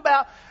talking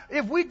about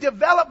if we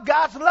develop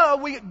God's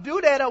love, we do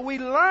that, or we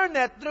learn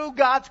that through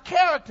God's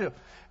character.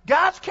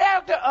 God's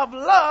character of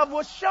love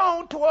was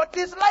shown toward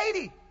this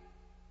lady.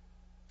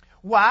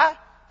 Why?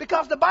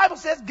 Because the Bible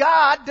says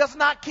God does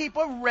not keep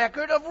a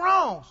record of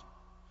wrongs.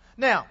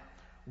 Now,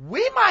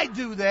 we might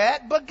do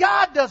that, but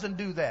God doesn't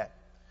do that.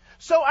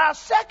 So our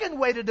second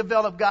way to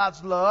develop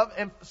God's love,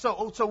 and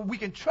so we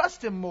can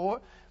trust Him more,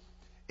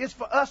 is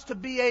for us to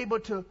be able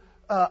to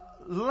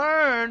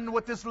learn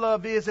what this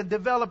love is and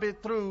develop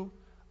it through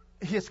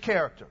His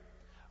character.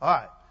 All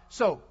right.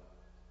 So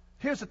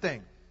here's the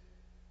thing.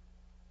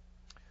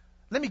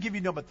 Let me give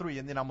you number 3,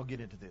 and then I'm going to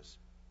get into this.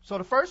 So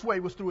the first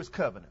way was through His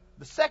covenant.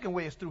 The second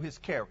way is through His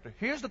character.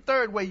 Here's the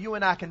third way you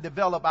and I can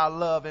develop our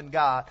love in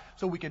God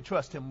so we can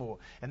trust Him more.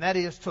 And that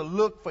is to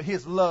look for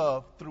His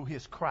love through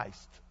His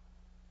Christ.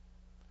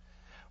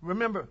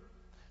 Remember,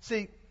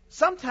 see,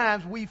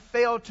 sometimes we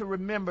fail to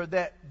remember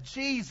that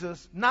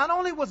Jesus not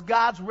only was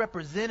God's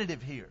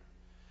representative here,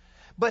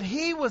 but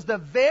He was the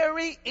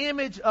very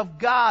image of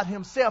God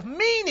Himself.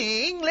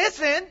 Meaning,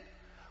 listen,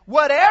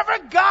 whatever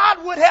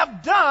God would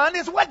have done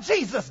is what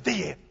Jesus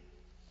did.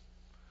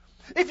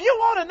 If you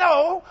want to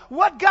know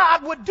what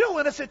God would do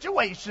in a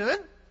situation,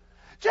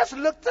 just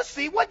look to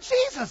see what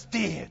Jesus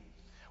did.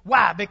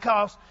 Why?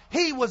 Because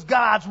He was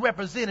God's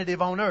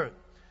representative on earth.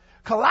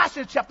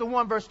 Colossians chapter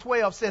 1 verse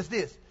 12 says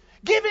this,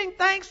 giving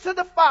thanks to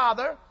the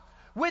Father,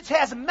 which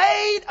has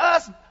made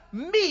us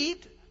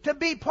meet to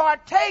be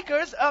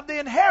partakers of the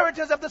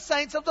inheritance of the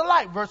saints of the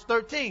light. Verse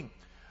 13,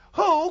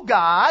 who,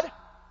 God,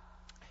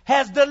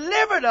 has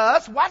delivered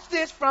us, watch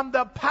this, from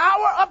the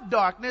power of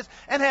darkness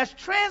and has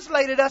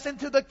translated us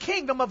into the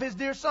kingdom of His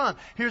dear Son.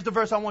 Here's the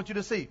verse I want you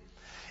to see.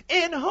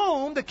 In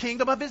whom, the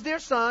kingdom of His dear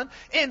Son,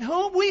 in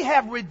whom we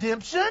have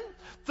redemption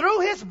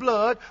through His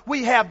blood,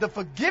 we have the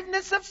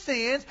forgiveness of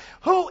sins,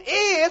 who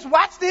is,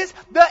 watch this,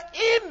 the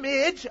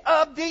image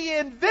of the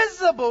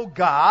invisible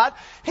God.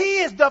 He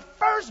is the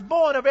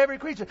firstborn of every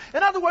creature.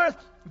 In other words,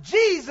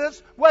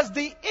 Jesus was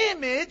the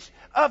image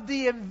of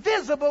the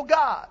invisible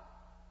God.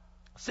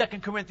 2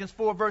 Corinthians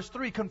 4 verse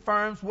 3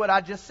 confirms what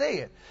I just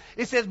said.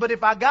 It says, but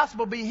if our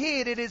gospel be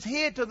hid, it is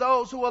hid to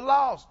those who are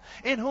lost,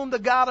 in whom the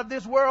God of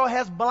this world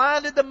has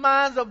blinded the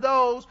minds of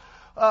those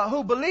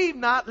who believe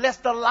not,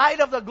 lest the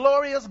light of the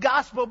glorious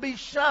gospel be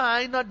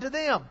shined unto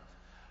them.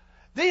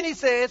 Then he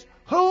says,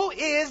 who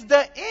is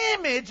the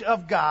image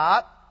of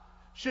God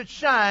should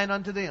shine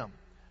unto them.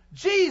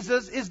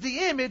 Jesus is the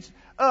image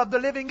of the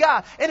living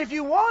God. And if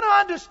you want to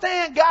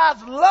understand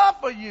God's love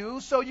for you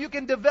so you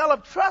can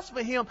develop trust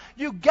for Him,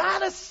 you got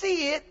to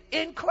see it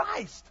in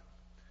Christ.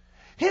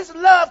 His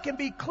love can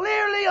be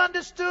clearly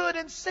understood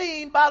and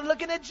seen by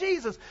looking at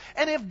Jesus.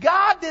 And if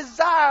God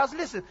desires,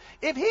 listen,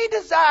 if He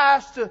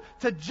desires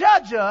to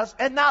judge us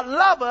and not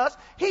love us,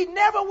 He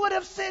never would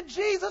have sent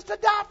Jesus to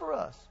die for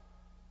us.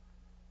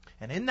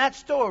 And in that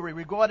story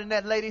regarding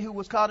that lady who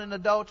was caught in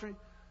adultery,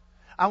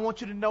 I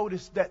want you to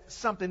notice that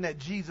something that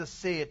Jesus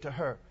said to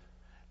her.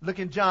 Look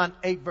in John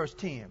 8 verse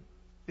 10.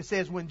 It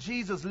says, when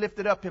Jesus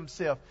lifted up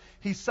Himself,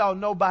 He saw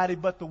nobody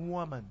but the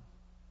woman.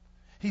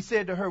 He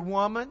said to her,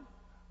 woman,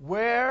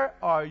 where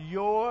are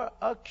your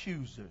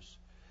accusers?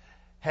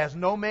 Has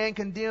no man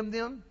condemned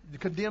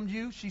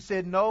you? She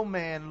said, no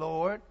man,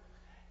 Lord.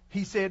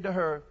 He said to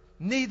her,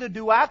 neither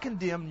do I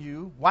condemn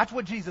you. Watch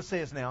what Jesus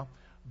says now.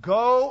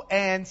 Go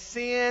and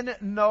sin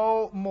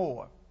no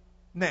more.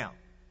 Now,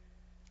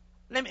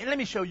 let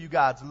me show you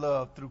God's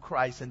love through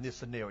Christ in this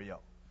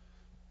scenario.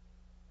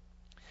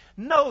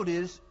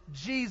 Notice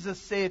Jesus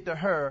said to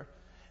her,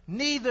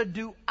 neither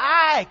do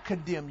I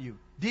condemn you.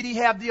 Did He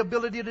have the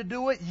ability to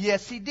do it?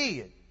 Yes, He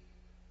did.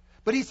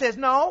 But He says,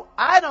 no,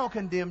 I don't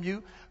condemn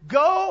you.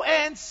 Go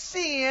and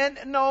sin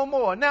no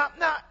more. Now,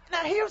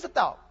 here's the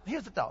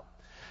thought.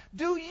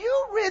 Do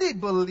you really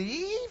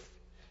believe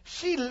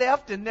she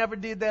left and never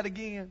did that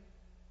again?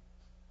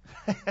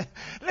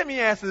 Let me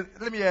answer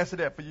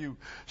that for you.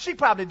 She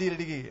probably did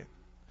it again.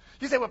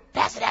 You say, well,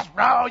 Pastor, that's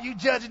wrong. You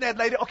judging that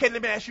lady. Okay,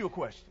 let me ask you a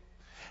question.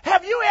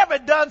 Have you ever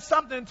done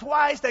something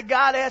twice that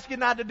God asked you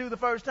not to do the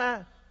first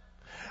time?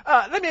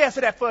 Let me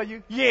answer that for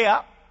you.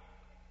 Yeah.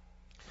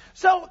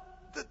 So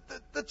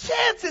the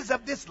chances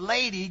of this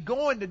lady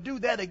going to do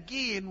that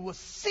again was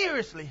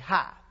seriously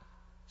high.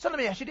 So let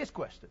me ask you this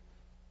question.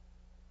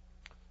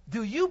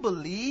 Do you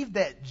believe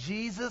that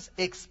Jesus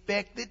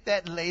expected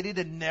that lady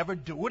to never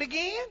do it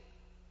again?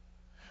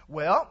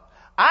 Well,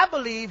 I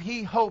believe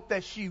He hoped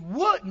that she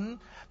wouldn't,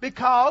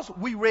 because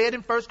we read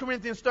in 1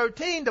 Corinthians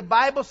 13, the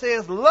Bible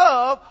says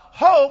love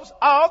hopes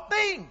all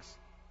things.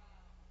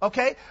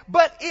 Okay?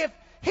 But if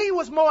He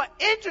was more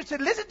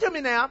interested, listen to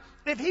me now,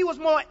 if He was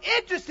more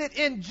interested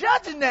in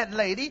judging that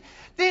lady,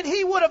 then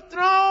He would have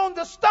thrown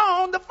the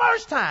stone the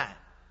first time.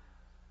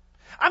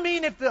 I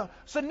mean, if the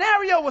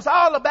scenario was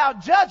all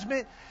about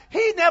judgment,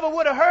 He never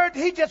would have heard,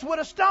 He just would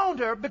have stoned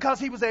her because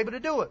He was able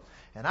to do it.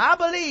 And I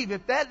believe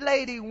if that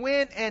lady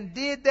went and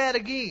did that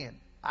again,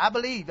 I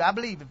believe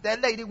if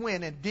that lady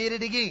went and did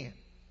it again,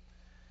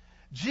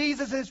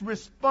 Jesus'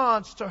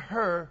 response to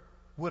her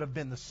would have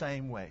been the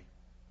same way.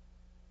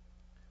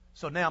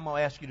 So now I'm going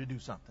to ask you to do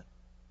something.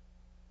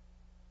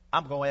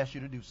 I'm going to ask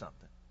you to do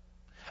something.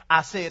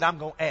 I said I'm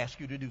going to ask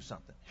you to do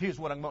something. Here's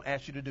what I'm going to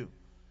ask you to do.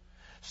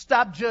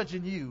 Stop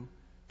judging you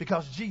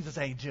because Jesus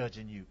ain't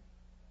judging you.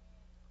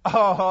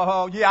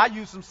 Oh, yeah, I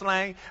use some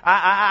slang.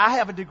 I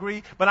have a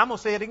degree, but I'm going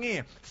to say it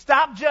again.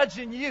 Stop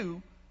judging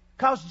you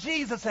because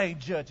Jesus ain't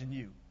judging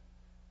you.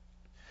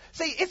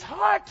 See, it's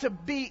hard to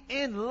be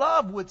in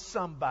love with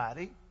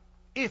somebody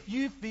if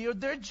you feel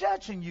they're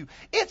judging you.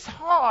 It's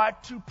hard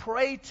to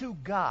pray to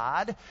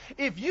God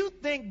if you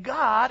think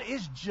God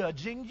is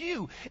judging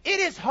you. It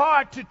is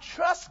hard to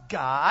trust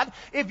God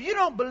if you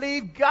don't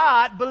believe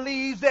God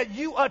believes that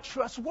you are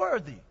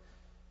trustworthy.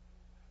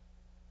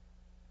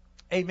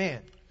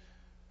 Amen.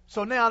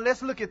 So now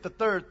let's look at the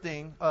third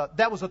thing.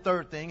 That was the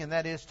third thing, and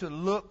that is to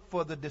look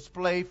for the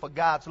display for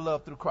God's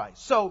love through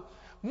Christ. So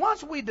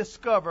once we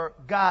discover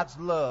God's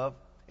love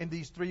in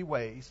these three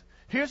ways,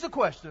 here's the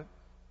question.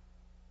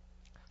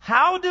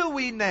 How do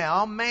we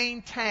now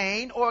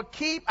maintain or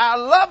keep our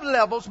love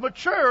levels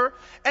mature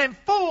and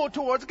full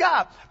towards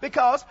God?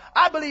 Because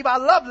I believe our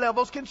love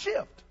levels can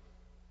shift.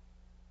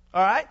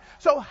 All right?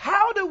 So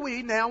how do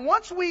we now,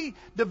 once we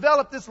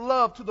develop this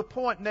love to the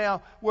point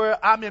now where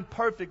I'm in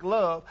perfect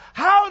love,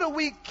 how do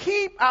we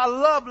keep our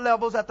love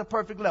levels at the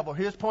perfect level?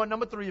 Here's point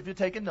number 3 if you're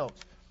taking notes.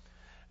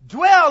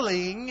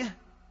 Dwelling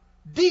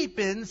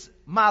deepens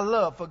my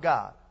love for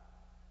God.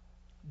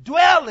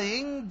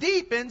 Dwelling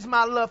deepens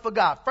my love for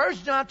God. 1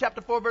 John chapter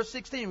 4 verse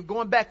 16.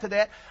 Going back to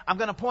that, I'm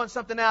going to point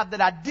something out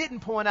that I didn't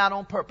point out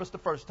on purpose the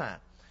first time.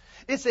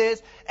 It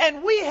says,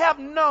 and we have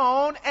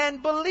known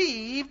and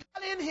believed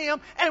in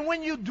Him. And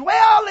when you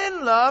dwell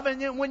in love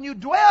and when you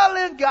dwell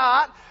in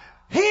God,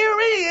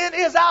 herein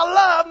is our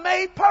love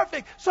made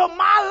perfect. So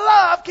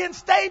my love can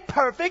stay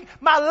perfect.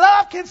 My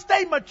love can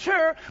stay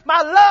mature.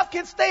 My love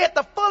can stay at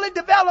the fully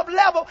developed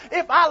level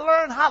if I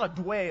learn how to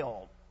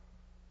dwell.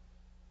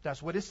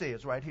 That's what it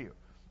says right here.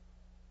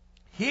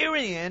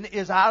 Herein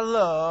is our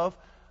love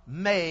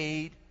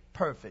made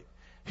perfect.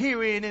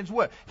 Herein is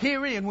what?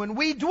 Herein, when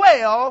we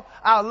dwell,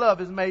 our love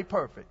is made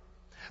perfect.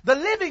 The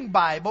Living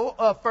Bible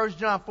of 1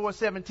 John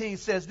 4:17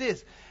 says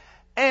this,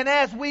 and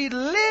as we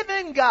live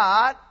in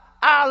God,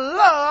 our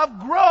love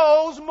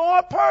grows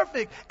more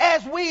perfect.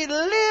 As we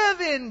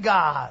live in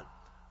God,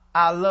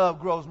 our love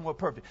grows more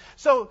perfect.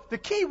 So the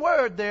key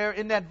word there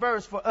in that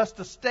verse for us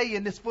to stay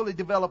in this fully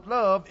developed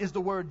love is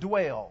the word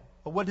dwell.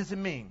 But what does it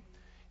mean?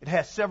 It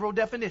has several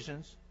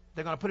definitions.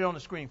 They're going to put it on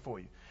the screen for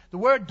you. The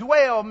word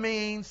dwell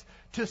means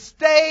to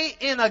stay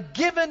in a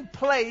given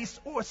place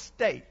or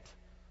state.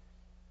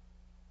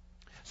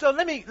 So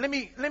let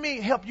me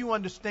help you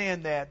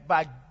understand that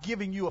by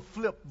giving you a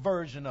flip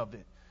version of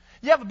it.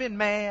 You ever been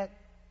mad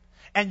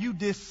and you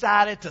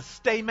decided to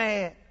stay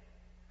mad?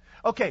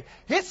 Okay,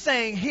 it's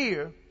saying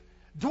here,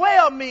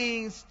 dwell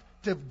means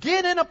to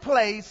get in a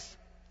place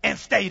and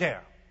stay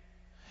there.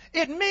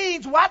 It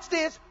means, watch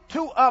this,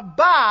 to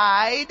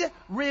abide,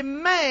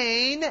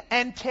 remain,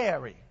 and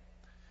tarry.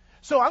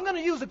 So I'm going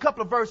to use a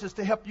couple of verses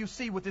to help you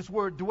see what this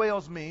word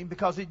dwells mean,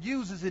 because it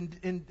uses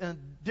in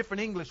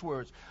different English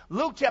words.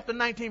 Luke chapter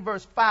 19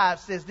 verse 5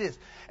 says this,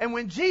 and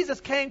when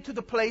Jesus came to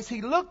the place,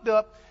 he looked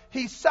up,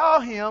 he saw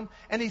him,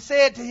 and he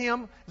said to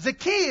him,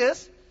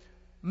 Zacchaeus,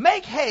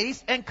 make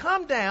haste and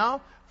come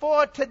down,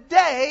 for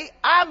today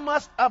I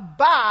must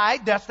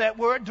abide, that's that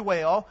word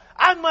dwell,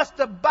 I must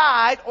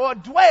abide or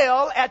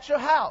dwell at your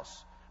house.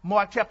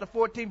 Mark chapter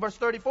 14 verse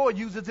 34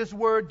 uses this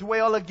word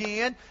dwell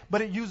again,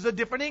 but it uses a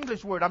different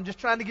English word. I'm just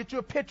trying to get you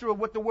a picture of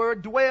what the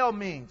word dwell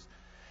means.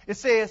 It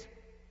says,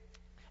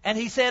 and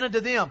he said unto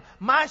them,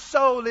 my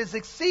soul is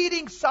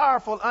exceeding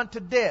sorrowful unto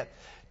death.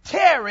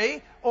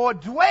 Tarry or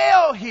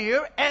dwell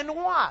here and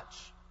watch.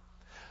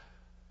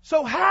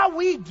 So how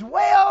we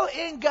dwell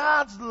in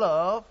God's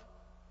love,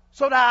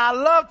 so that our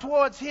love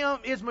towards Him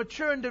is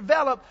mature and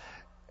developed,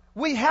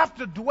 we have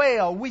to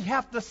dwell. We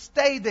have to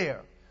stay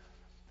there.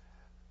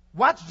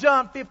 Watch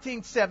John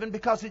 15:7,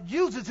 because it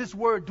uses this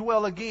word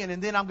dwell again,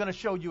 and then I'm going to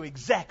show you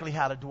exactly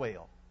how to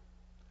dwell.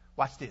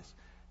 Watch this.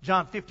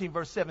 John 15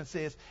 verse 7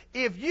 says,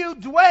 if you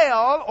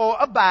dwell or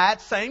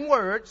abide, same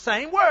word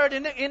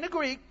in the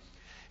Greek.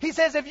 He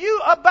says, if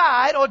you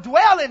abide or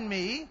dwell in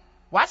me,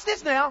 watch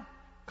this now,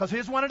 because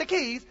here's one of the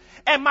keys.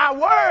 And my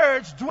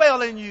words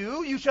dwell in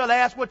you. You shall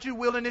ask what you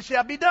will, and it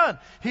shall be done.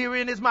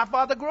 Herein is my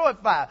Father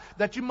glorified,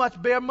 that you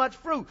must bear much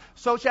fruit.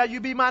 So shall you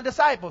be my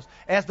disciples.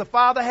 As the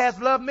Father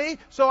has loved me,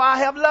 so I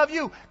have loved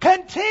you.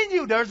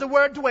 Continue. There's the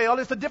word dwell.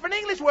 It's a different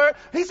English word.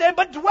 He said,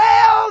 but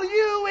dwell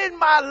you in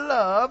my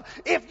love.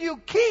 If you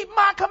keep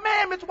my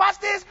commandments, watch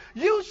this,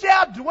 you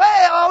shall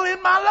dwell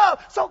in my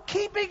love. So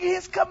keeping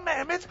His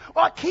commandments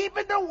or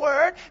keeping the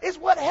word is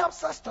what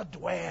helps us to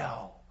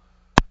dwell.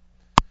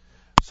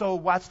 So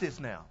watch this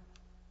now.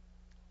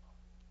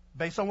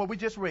 Based on what we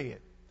just read,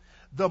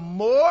 the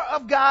more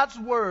of God's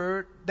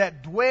word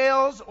that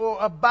dwells or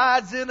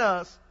abides in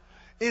us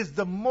is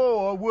the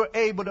more we're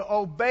able to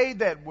obey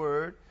that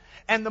word.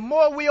 And the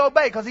more we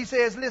obey, because He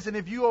says, listen,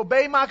 if you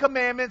obey my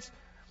commandments,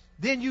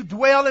 then you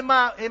dwell in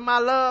my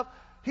love.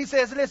 He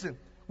says, listen,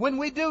 when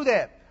we do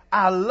that,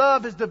 our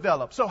love is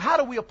developed. So how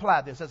do we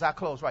apply this as I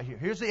close right here?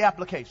 Here's the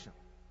application.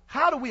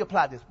 How do we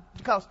apply this?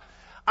 Because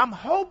I'm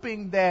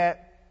hoping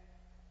that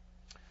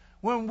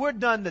when we're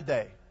done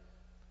today,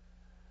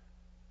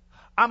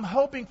 I'm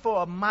hoping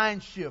for a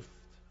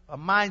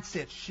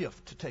mindset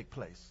shift to take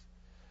place.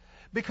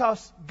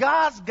 Because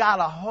God's got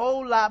a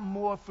whole lot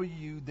more for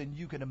you than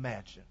you can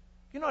imagine.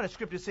 You know that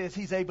scripture says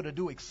he's able to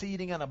do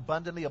exceeding and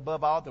abundantly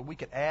above all that we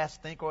could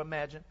ask, think, or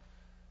imagine.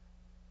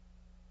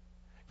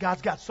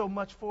 God's got so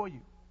much for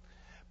you.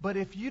 But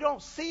if you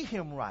don't see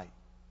him right,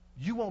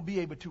 you won't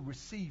be able to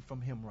receive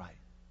from him right.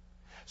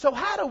 So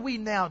how do we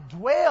now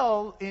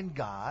dwell in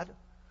God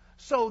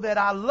so that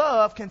our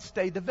love can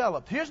stay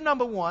developed? Here's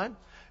number one.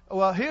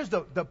 Well, here's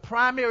the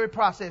primary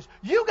process.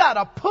 You got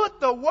to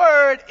put the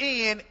word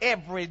in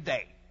every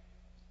day.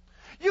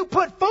 You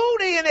put food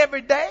in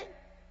every day.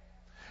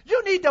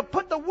 You need to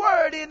put the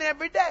word in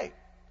every day.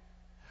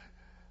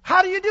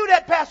 How do you do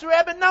that, Pastor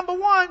Eben? Number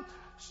one,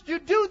 you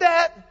do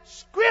that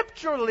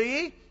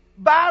scripturally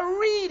by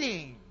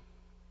reading.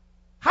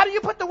 How do you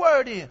put the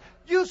word in?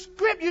 You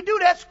do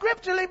that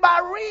scripturally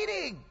by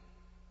reading.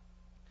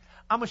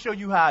 I'm going to show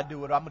you how I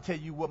do it. I'm going to tell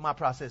you what my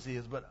process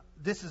is, but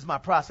this is my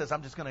process.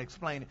 I'm just going to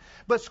explain it.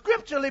 But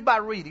scripturally by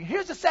reading.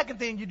 Here's the second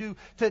thing you do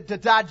to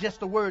digest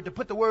the word, to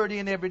put the word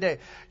in every day.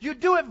 You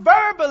do it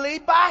verbally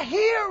by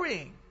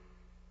hearing.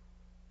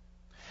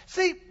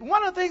 See,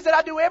 one of the things that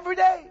I do every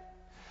day,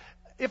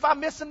 if I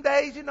miss some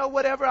days,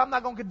 whatever, I'm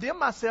not going to condemn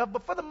myself.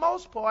 But for the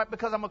most part,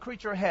 because I'm a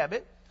creature of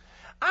habit,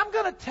 I'm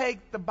going to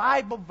take the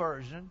Bible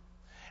version.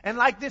 And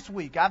like this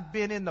week, I've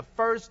been in the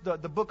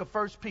book of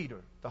 1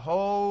 Peter, the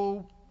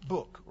whole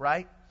book,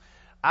 right?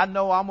 I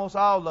know almost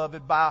all of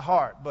it by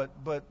heart,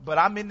 but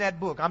I'm in that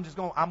book. I'm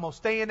going to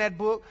stay in that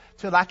book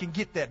till I can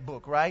get that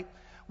book, right?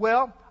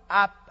 Well,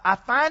 I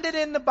find it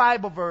in the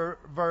Bible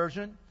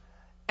version,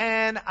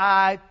 and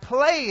I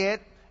play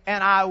it,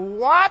 and I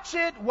watch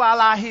it while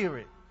I hear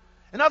it.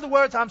 In other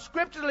words, I'm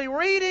scripturally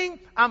reading,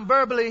 I'm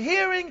verbally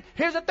hearing.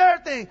 Here's the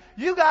third thing.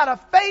 You got to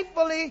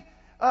faithfully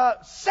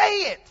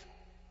say it.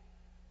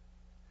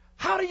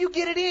 How do you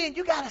get it in?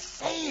 You got to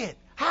say it.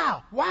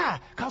 How? Why?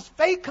 Because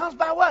faith comes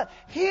by what?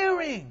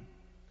 Hearing.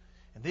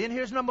 And then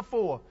here's number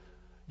 4.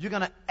 You're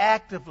going to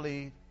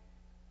actively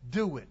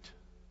do it.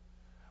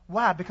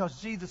 Why? Because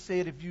Jesus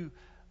said, if you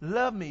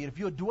love me, if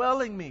you're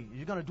dwelling me,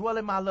 you're going to dwell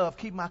in my love,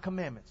 keep my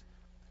commandments.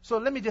 So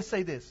let me just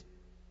say this.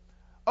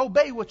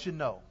 Obey what you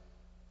know.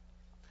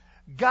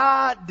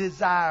 God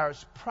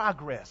desires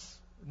progress,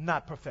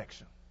 not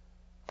perfection.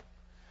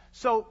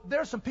 So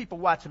there are some people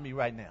watching me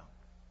right now.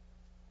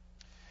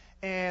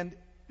 And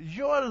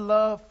your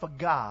love for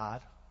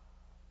God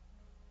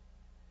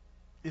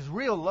is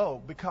real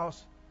low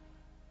because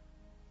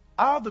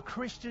all the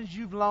Christians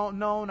you've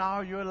known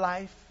all your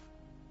life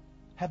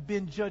have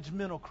been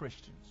judgmental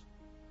Christians.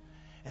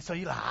 And so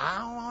you're like, I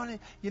don't want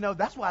it.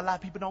 That's why a lot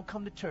of people don't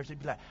come to church. They'd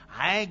be like,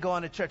 I ain't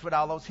going to church with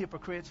all those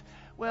hypocrites.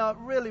 Well,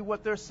 really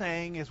what they're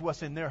saying is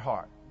what's in their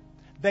heart.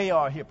 They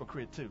are a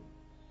hypocrite too.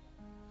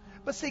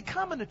 But see,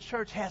 coming to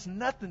church has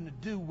nothing to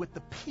do with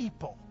the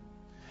people.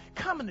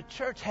 Coming to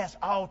church has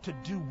all to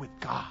do with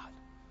God.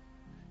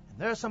 And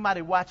there's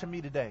somebody watching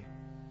me today.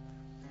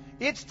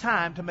 It's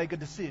time to make a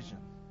decision.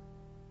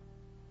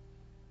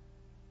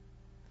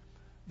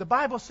 The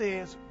Bible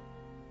says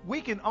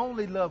we can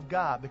only love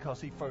God because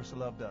he first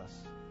loved us.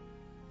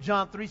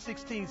 John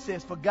 3:16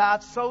 says, for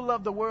God so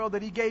loved the world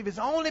that he gave his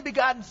only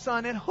begotten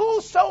Son, and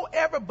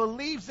whosoever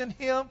believes in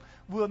him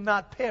will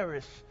not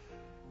perish,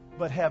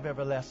 but have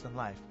everlasting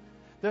life.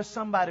 There's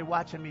somebody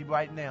watching me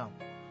right now.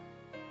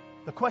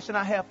 The question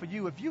I have for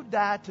you, if you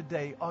died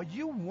today, are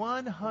you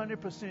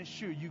 100%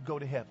 sure you go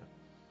to heaven?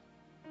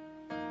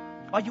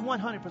 Are you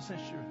 100%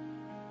 sure?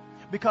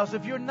 Because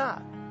if you're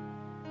not,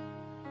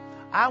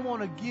 I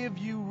want to give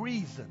you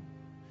reason.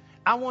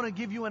 I want to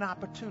give you an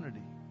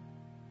opportunity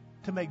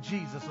to make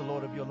Jesus the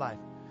Lord of your life.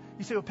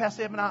 You say, well,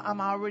 Pastor Edmund,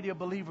 I'm already a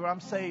believer. I'm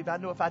saved. I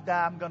know if I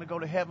die, I'm going to go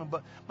to heaven.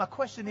 But my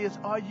question is,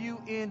 are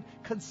you in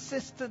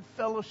consistent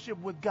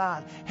fellowship with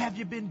God? Have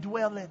you been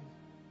dwelling?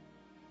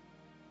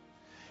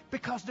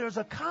 Because there's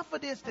a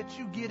confidence that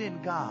you get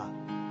in God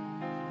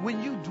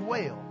when you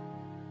dwell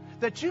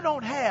that you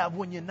don't have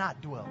when you're not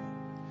dwelling.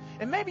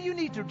 And maybe you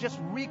need to just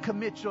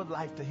recommit your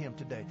life to him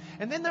today.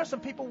 And then there's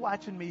some people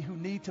watching me who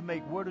need to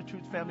make Word of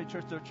Truth Family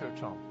Church their church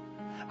home.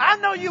 I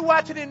know you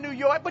watching in New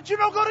York, but you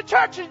don't go to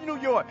church in New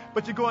York.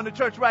 But you're going to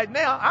church right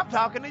now. I'm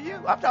talking to you.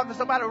 I'm talking to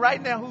somebody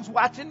right now who's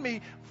watching me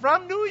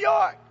from New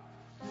York.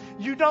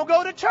 You don't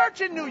go to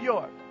church in New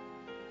York,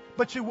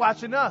 but you're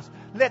watching us.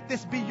 Let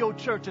this be your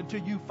church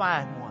until you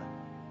find one.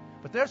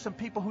 But there's some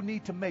people who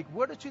need to make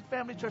Word of Truth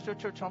Family Church their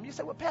church home. You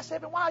say, well, Pastor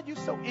Evan, why are you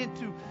so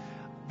into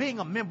being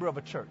a member of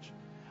a church?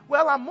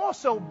 Well, I'm more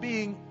so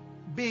being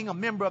a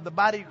member of the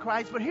body of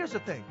Christ. But here's the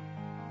thing.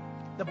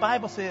 The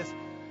Bible says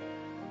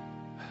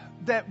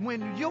that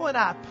when you and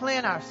I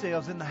plant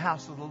ourselves in the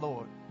house of the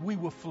Lord, we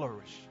will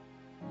flourish.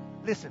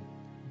 Listen,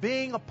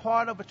 being a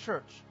part of a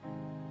church,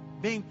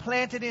 being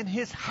planted in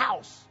his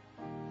house,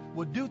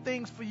 will do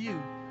things for you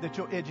that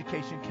your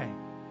education can't.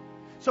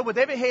 So with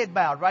every head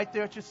bowed right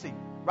there at your seat,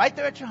 right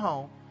there at your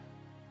home,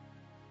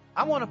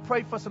 I want to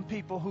pray for some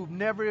people who've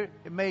never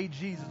made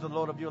Jesus the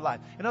Lord of your life.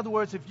 In other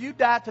words, if you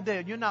died today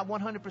and you're not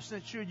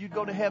 100% sure you'd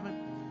go to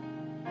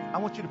heaven, I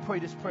want you to pray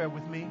this prayer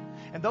with me.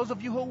 And those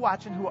of you who are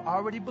watching who are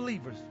already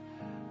believers,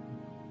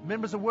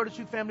 Members of Word of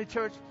Truth Family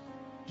Church,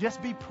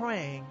 just be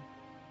praying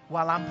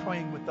while I'm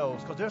praying with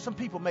those, because there are some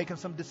people making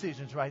some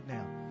decisions right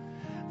now.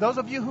 Those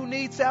of you who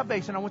need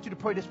salvation, I want you to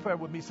pray this prayer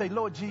with me. Say,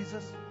 Lord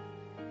Jesus,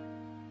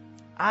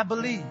 I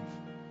believe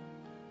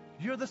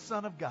you're the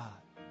Son of God.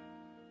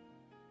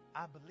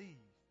 I believe